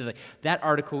beautiful, like, that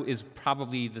article is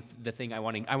probably the thing I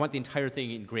want. I want the entire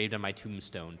thing engraved on my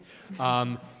tombstone.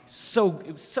 I'm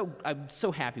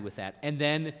so happy with that. And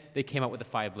then they came out with a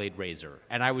 5-blade razor,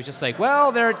 and I was just like,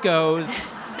 well, there it goes.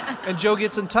 And Joe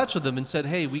gets in touch with them and said,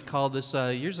 hey, we called this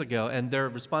years ago. And their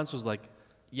response was like,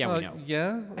 Yeah, we know.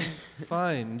 Yeah,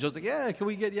 fine. And Joe's like,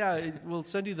 we'll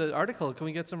send you the article. Can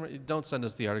we get some? Don't send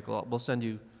us the article. We'll send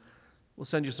you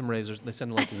some razors. And they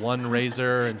send like one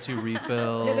razor and 2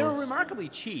 refills. Yeah, they were remarkably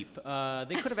cheap.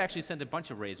 They could have actually sent a bunch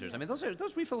of razors. I mean, those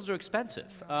refills are expensive.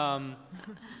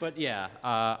 But yeah,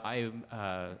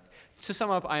 to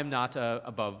sum up, I am not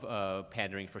above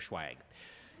pandering for swag.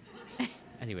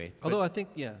 Anyway. Although I think,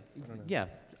 I don't know. Yeah,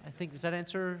 I think, does that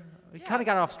answer? We kind of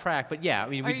got off track, but yeah, I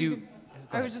mean, we do.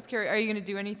 I was just curious, are you going to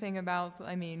do anything about,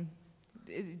 I mean,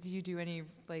 do you do any,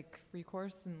 like,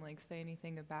 recourse and, like, say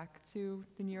anything back to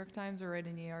the New York Times or write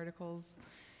any articles?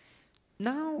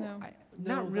 No.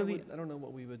 Not really. I don't know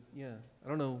what we would, I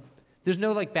don't know. There's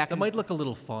no, like, back That and might look a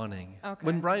little fawning. Okay.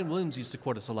 When Brian Williams used to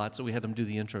quote us a lot, so we had him do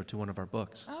the intro to one of our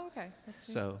books. Oh, okay. That's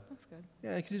neat. So, That's good.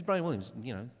 yeah, because he's Brian Williams,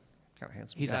 kind of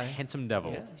handsome He's guy. a handsome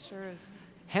devil. Yeah. Sure is.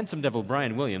 Handsome devil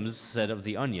Brian Williams said of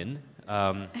The Onion.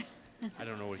 I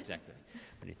don't know what exactly.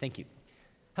 But thank you.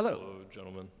 Hello. Hello,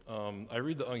 gentlemen. I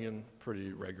read The Onion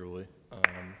pretty regularly.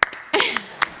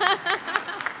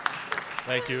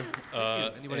 Thank you.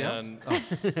 Anybody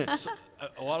else?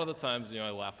 A lot of the times,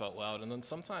 I laugh out loud, and then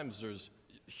sometimes there's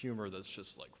humor that's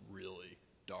just like really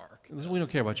dark. We don't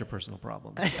care about your personal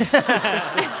problems.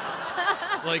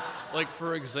 Like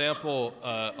for example,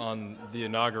 on the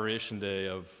inauguration day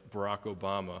of Barack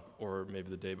Obama, or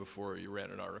maybe the day before, you ran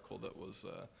an article that was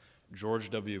George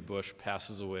W. Bush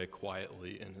passes away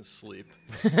quietly in his sleep.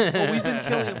 Well, we've been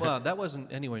killing him. Well, that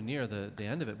wasn't anywhere near the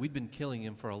end of it. We'd been killing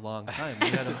him for a long time. We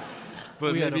had him.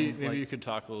 But we had maybe him, like, you could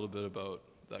talk a little bit about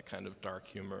that kind of dark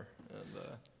humor. And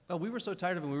oh, we were so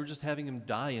tired of him. We were just having him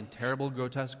die in terrible,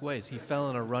 grotesque ways. He fell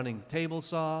in a running table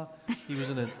saw. He was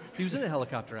in a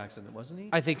helicopter accident, wasn't he?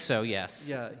 I think so, yes.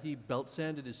 Yeah, he belt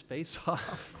sanded his face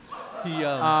off. He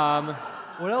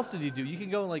what else did he do? You can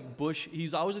go like Bush.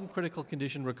 He's always in critical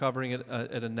condition, recovering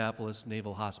at Annapolis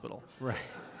Naval Hospital. Right.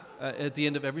 At the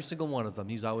end of every single one of them,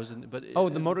 he's always in. But Oh,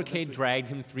 the motorcade dragged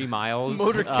him 3 miles.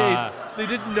 motorcade. They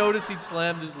didn't notice he'd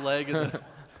slammed his leg.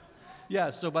 Yeah.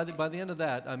 So by the end of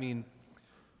that, I mean,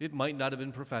 it might not have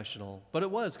been professional, but it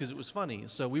was, because it was funny.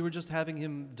 So we were just having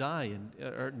him die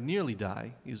or nearly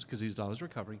die, because he was always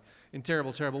recovering in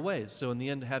terrible, terrible ways. So in the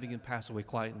end, having him pass away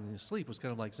quietly in his sleep was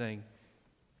kind of like saying,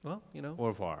 well, Au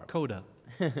revoir. coda.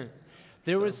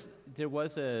 There was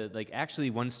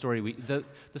actually one story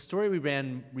the story we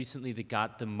ran recently that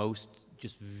got the most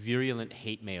just virulent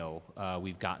hate mail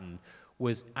we've gotten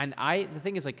was, and the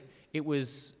thing is, like, it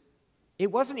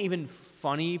wasn't even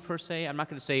funny per se. I'm not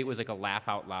going to say it was like a laugh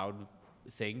out loud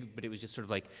thing, but it was just sort of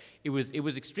like, it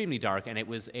was extremely dark, and it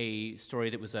was a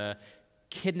story that was a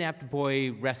kidnapped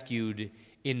boy rescued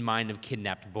in mind of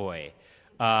kidnapped boy.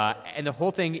 And the whole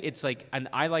thing, it's like, and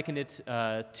I liken it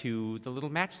to the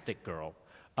little matchstick girl,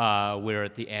 where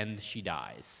at the end she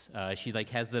dies. She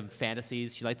has the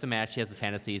fantasies, she lights a match, she has the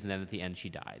fantasies, and then at the end she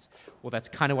dies. Well, that's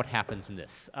kind of what happens in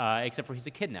this, except for he's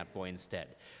a kidnapped boy instead.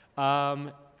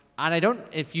 And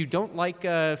if you don't like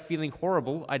feeling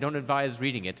horrible, I don't advise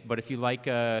reading it. But if you like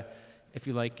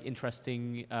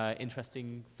interesting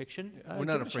fiction, We're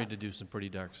not afraid to do some pretty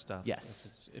dark stuff.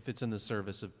 Yes. If it's in the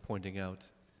service of pointing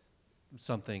out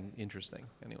something interesting,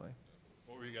 anyway.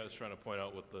 what were you guys trying to point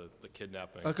out with the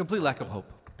kidnapping? A complete lack of hope.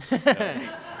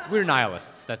 We're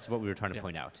nihilists. That's what we were trying to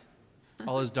point out.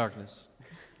 All is darkness.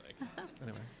 Thank you.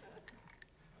 Anyway.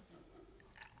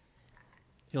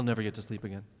 He'll never get to sleep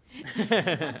again.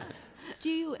 Do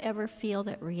you ever feel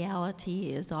that reality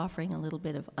is offering a little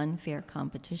bit of unfair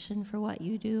competition for what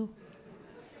you do?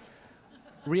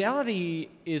 Reality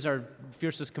is our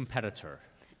fiercest competitor.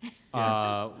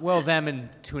 Yes. Well, them and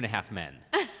 2.5 Men.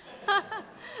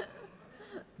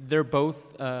 They're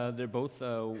both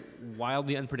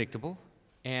wildly unpredictable,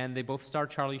 and they both star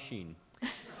Charlie Sheen.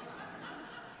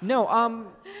 No,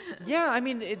 yeah, I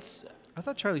mean, it's... I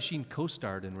thought Charlie Sheen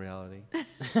co-starred in reality.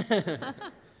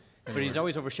 But he's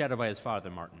always overshadowed by his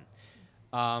father, Martin.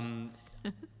 I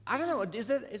don't know. Is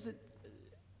it?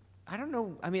 I don't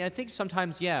know. I mean, I think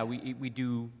sometimes, yeah, we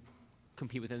do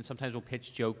compete with it, and sometimes we'll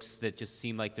pitch jokes that just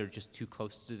seem like they're just too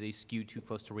close to, they skew too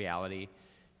close to reality,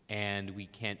 and we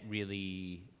can't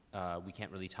really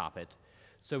top it.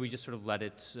 So we just sort of let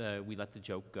the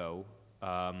joke go.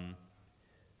 But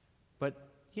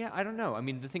yeah, I don't know. I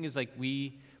mean, the thing is, like,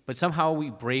 but somehow we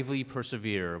bravely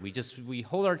persevere. We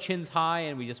hold our chins high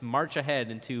and we just march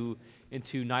ahead into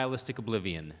nihilistic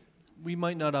oblivion. We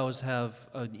might not always have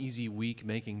an easy week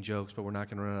making jokes, but we're not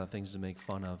going to run out of things to make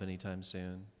fun of anytime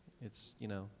soon. It's,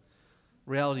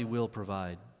 reality will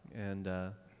provide, and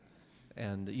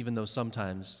even though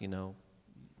sometimes,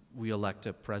 we elect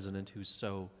a president who's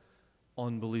so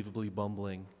unbelievably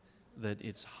bumbling that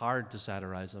it's hard to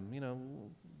satirize him,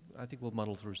 I think we'll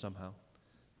muddle through somehow.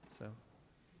 So,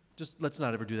 just let's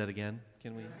not ever do that again,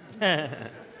 can we?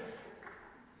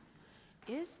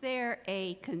 Is there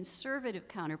a conservative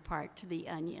counterpart to The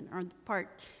Onion? Or part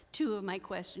two of my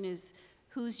question is,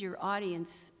 who's your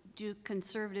audience? Do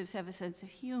conservatives have a sense of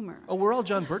humor? Oh, we're all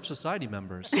John Birch Society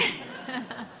members.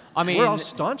 I mean, we're all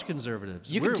staunch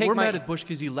conservatives. We're mad at Bush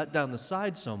because he let down the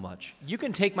side so much. You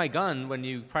can take my gun when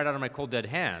you pry it out of my cold dead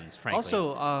hands, frankly.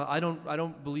 Also, I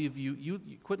don't believe you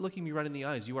quit looking me right in the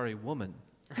eyes. You are a woman.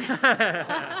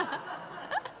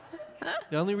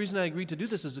 The only reason I agreed to do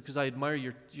this is because I admire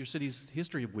your city's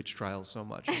history of witch trials so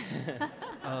much.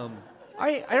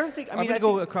 I don't think. I'm going to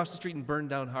go across the street and burn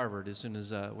down Harvard as soon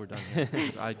as we're done here.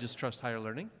 I just trust higher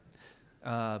learning.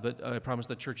 But I promise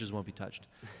that churches won't be touched.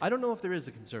 I don't know if there is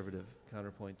a conservative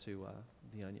counterpoint to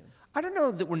The Onion. I don't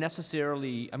know that we're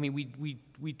necessarily. I mean,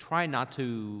 we try not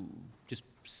to just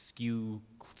skew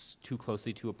too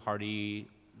closely to a party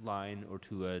line or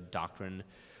to a doctrine.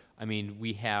 I mean,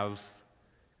 we have.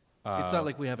 It's not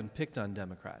like we haven't picked on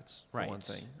Democrats, for right. one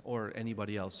thing, or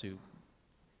anybody else who,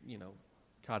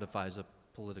 codifies a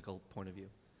political point of view.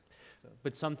 So.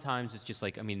 But sometimes it's just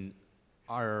like, I mean,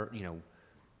 our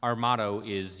motto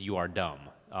is "You are dumb,"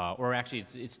 or actually,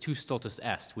 it's "Tu stultus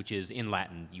est," which is in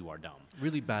Latin, "You are dumb."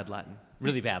 Really bad Latin.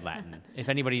 Really bad Latin. If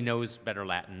anybody knows better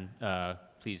Latin,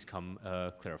 please come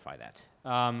clarify that.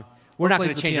 We're not going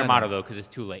to change our motto though, because it's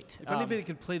too late. If anybody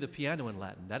could play the piano in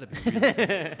Latin, that'd be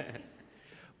really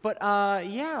But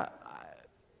yeah.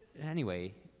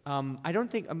 Anyway, I don't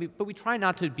think. I mean, but we try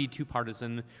not to be too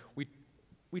partisan. We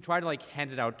try to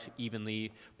hand it out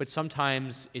evenly, but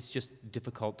sometimes it's just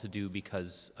difficult to do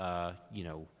because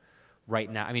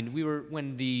right now. I mean,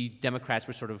 when the Democrats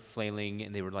were sort of flailing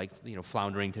and they were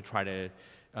floundering to try to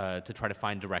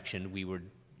find direction. We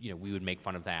would make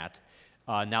fun of that.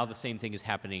 Now the same thing is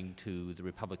happening to the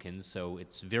Republicans, so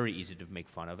it's very easy to make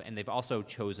fun of. And they've also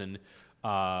chosen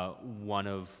one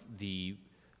of the.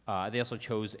 They also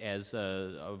chose as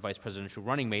a vice presidential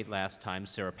running mate last time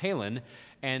Sarah Palin,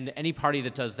 and any party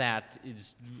that does that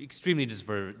is extremely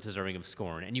deserving of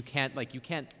scorn. And you can't. You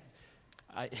can't.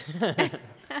 I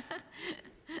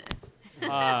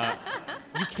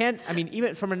mean,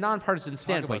 even from a nonpartisan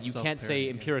standpoint, you can't say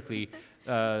empirically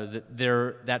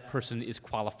that person is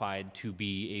qualified to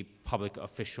be a public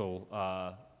official.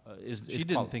 She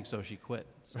didn't think so. She quit.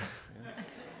 So,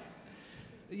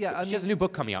 yeah. I mean, she has a new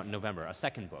book coming out in November, a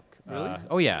second book. Really?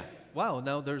 Oh yeah. Wow.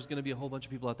 Now there's going to be a whole bunch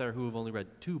of people out there who have only read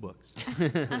 2 books.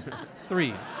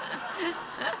 3.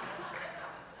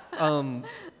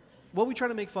 What we try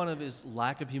to make fun of is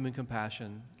lack of human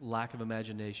compassion, lack of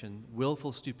imagination,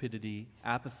 willful stupidity,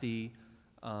 apathy,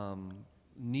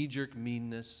 knee-jerk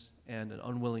meanness, and an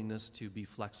unwillingness to be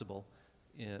flexible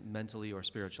mentally or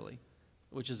spiritually,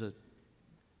 which is a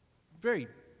very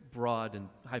broad and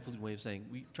highfalutin way of saying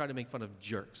we try to make fun of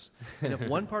jerks. And if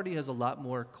one party has a lot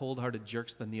more cold-hearted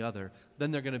jerks than the other, then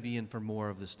they're going to be in for more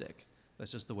of the stick.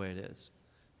 That's just the way it is.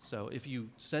 So if you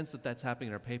sense that that's happening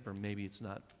in our paper, maybe it's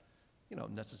not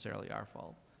necessarily our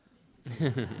fault.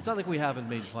 It's not like we haven't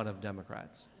made fun of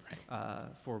Democrats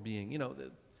for being,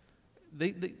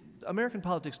 American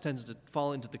politics tends to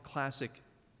fall into the classic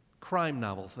crime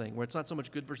novel thing, where it's not so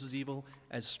much good versus evil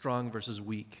as strong versus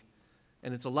weak.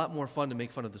 And it's a lot more fun to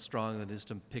make fun of the strong than it is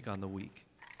to pick on the weak.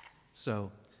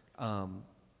 So the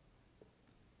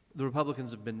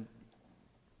Republicans have been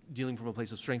dealing from a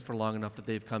place of strength for long enough that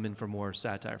they've come in for more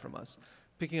satire from us.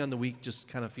 Picking on the weak just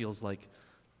kind of feels like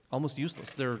almost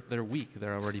useless. They're weak.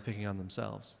 They're already picking on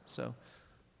themselves. So,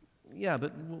 yeah,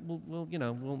 but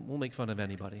we'll make fun of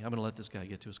anybody. I'm going to let this guy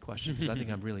get to his question because I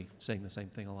think I'm really saying the same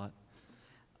thing a lot.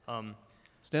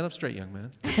 Stand up straight, young man.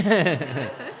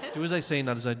 Do as I say,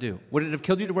 not as I do. Would it have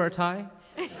killed you to wear a tie?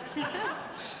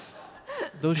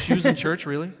 Those shoes in church,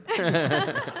 really?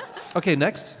 Okay,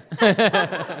 next.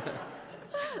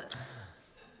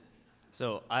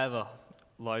 So I have a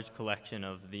large collection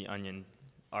of The Onion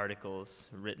articles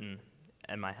written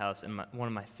at my house, and one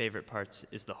of my favorite parts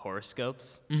is the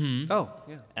horoscopes. Mm-hmm. Oh,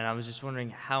 yeah. And I was just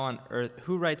wondering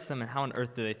who writes them, and how on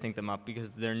earth do they think them up? Because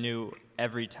they're new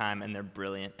every time, and they're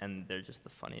brilliant, and they're just the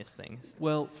funniest things.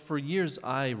 Well, for years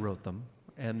I wrote them,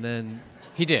 and then...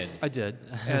 He did. I did.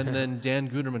 And then Dan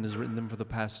Guterman has written them for the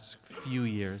past few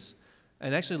years.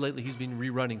 And actually lately he's been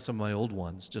rerunning some of my old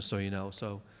ones, just so you know,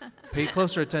 so pay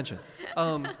closer attention.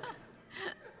 How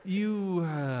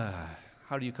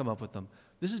do you come up with them?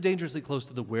 This is dangerously close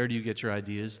to the where do you get your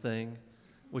ideas thing,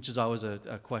 which is always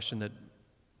a question that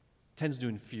tends to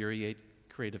infuriate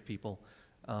creative people.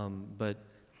 But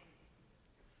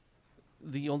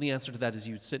the only answer to that is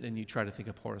you sit and you try to think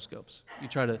of horoscopes.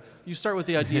 You start with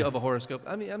the idea of a horoscope.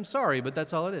 I mean, I'm sorry, but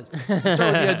that's all it is. You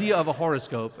start with the idea of a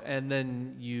horoscope, and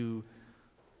then you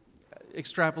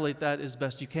extrapolate that as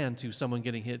best you can to someone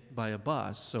getting hit by a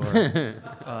bus, or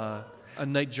a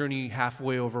night journey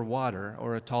halfway over water,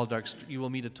 or you will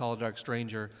meet a tall, dark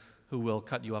stranger who will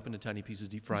cut you up into tiny pieces,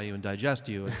 deep fry you, and digest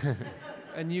you,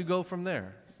 and you go from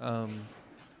there.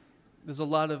 There's a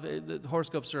lot of the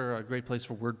horoscopes are a great place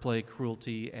for wordplay,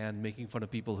 cruelty, and making fun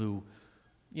of people who,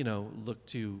 look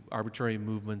to arbitrary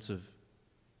movements of,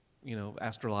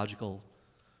 astrological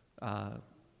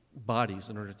bodies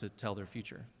in order to tell their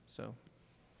future. So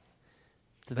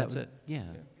that's it. Yeah.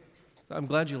 I'm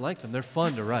glad you like them. They're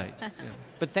fun to write. Yeah.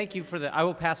 But thank you for the. I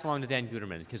will pass along to Dan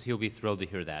Guterman because he'll be thrilled to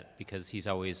hear that, because he's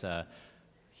always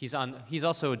he's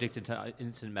also addicted to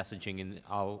instant messaging, and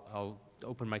I'll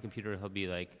open my computer and he'll be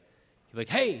like,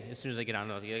 hey, as soon as I get on,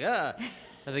 he'll be like, I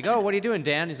was like, oh, what are you doing,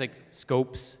 Dan? He's like,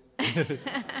 scopes. It's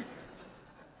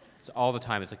all the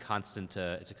time. It's a constant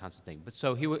thing. But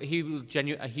so he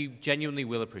genuinely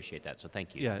will appreciate that. So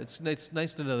thank you. Yeah, it's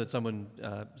nice to know that someone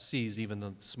sees even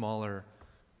the smaller,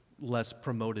 less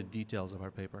promoted details of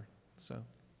our paper. So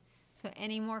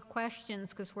any more questions?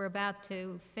 Because we're about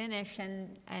to finish,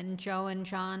 and Joe and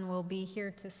John will be here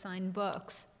to sign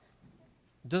books.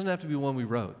 It doesn't have to be one we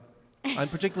wrote. I'm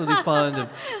particularly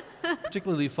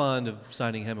fond of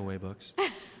signing Hemingway books.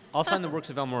 I'll sign the works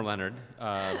of Elmore Leonard,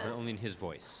 but only in his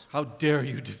voice. How dare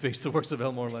you deface the works of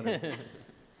Elmore Leonard?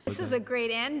 This is a great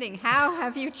ending. How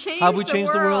have you changed How have we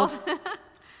changed the world?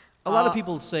 the A lot of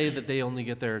people say that they only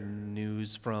get their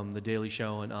news from The Daily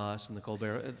Show and us and the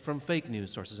Colbert, from fake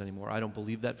news sources anymore. I don't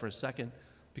believe that for a second,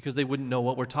 because they wouldn't know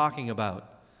what we're talking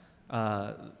about.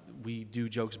 We do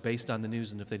jokes based on the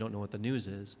news, and if they don't know what the news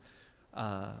is,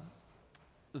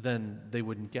 then they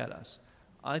wouldn't get us.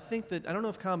 I don't know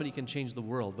if comedy can change the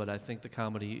world, but I think the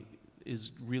comedy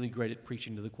is really great at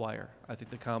preaching to the choir. I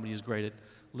think the comedy is great at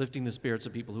lifting the spirits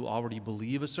of people who already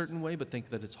believe a certain way but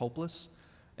think that it's hopeless.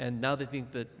 And now they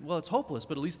think that, well, it's hopeless,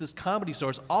 but at least this comedy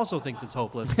source also thinks it's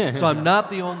hopeless, so I'm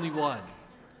not the only one.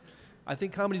 I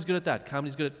think comedy's good at that.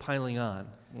 Comedy's good at piling on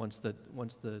once the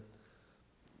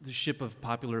ship of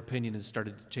popular opinion has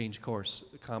started to change course.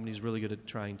 Comedy's really good at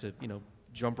trying to,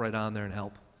 jump right on there and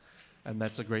help. And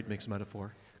that's a great mixed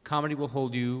metaphor. Comedy will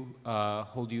hold you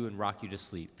and rock you to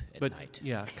sleep at night.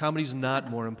 Yeah, comedy's not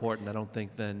more important, I don't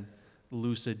think, than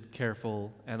lucid,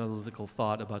 careful, analytical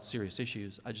thought about serious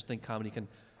issues. I just think comedy can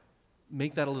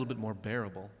make that a little bit more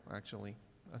bearable, actually.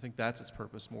 I think that's its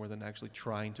purpose more than actually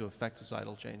trying to affect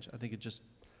societal change. I think it just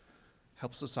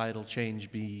helps societal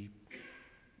change be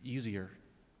easier.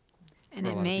 And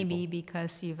it may be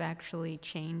because you've actually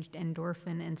changed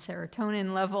endorphin and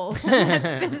serotonin levels.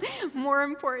 That's been more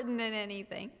important than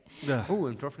anything. Yeah. Oh,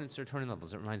 endorphin and serotonin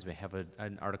levels. That reminds me, I have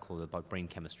an article about brain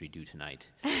chemistry due tonight.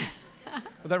 Well,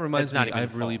 that reminds me, I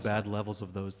have really bad levels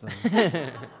of those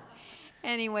things.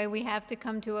 Anyway, we have to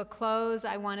come to a close.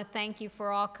 I want to thank you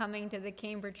for all coming to the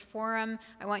Cambridge Forum.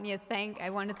 I want to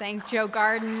thank Joe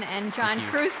Garden and John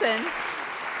Krewson.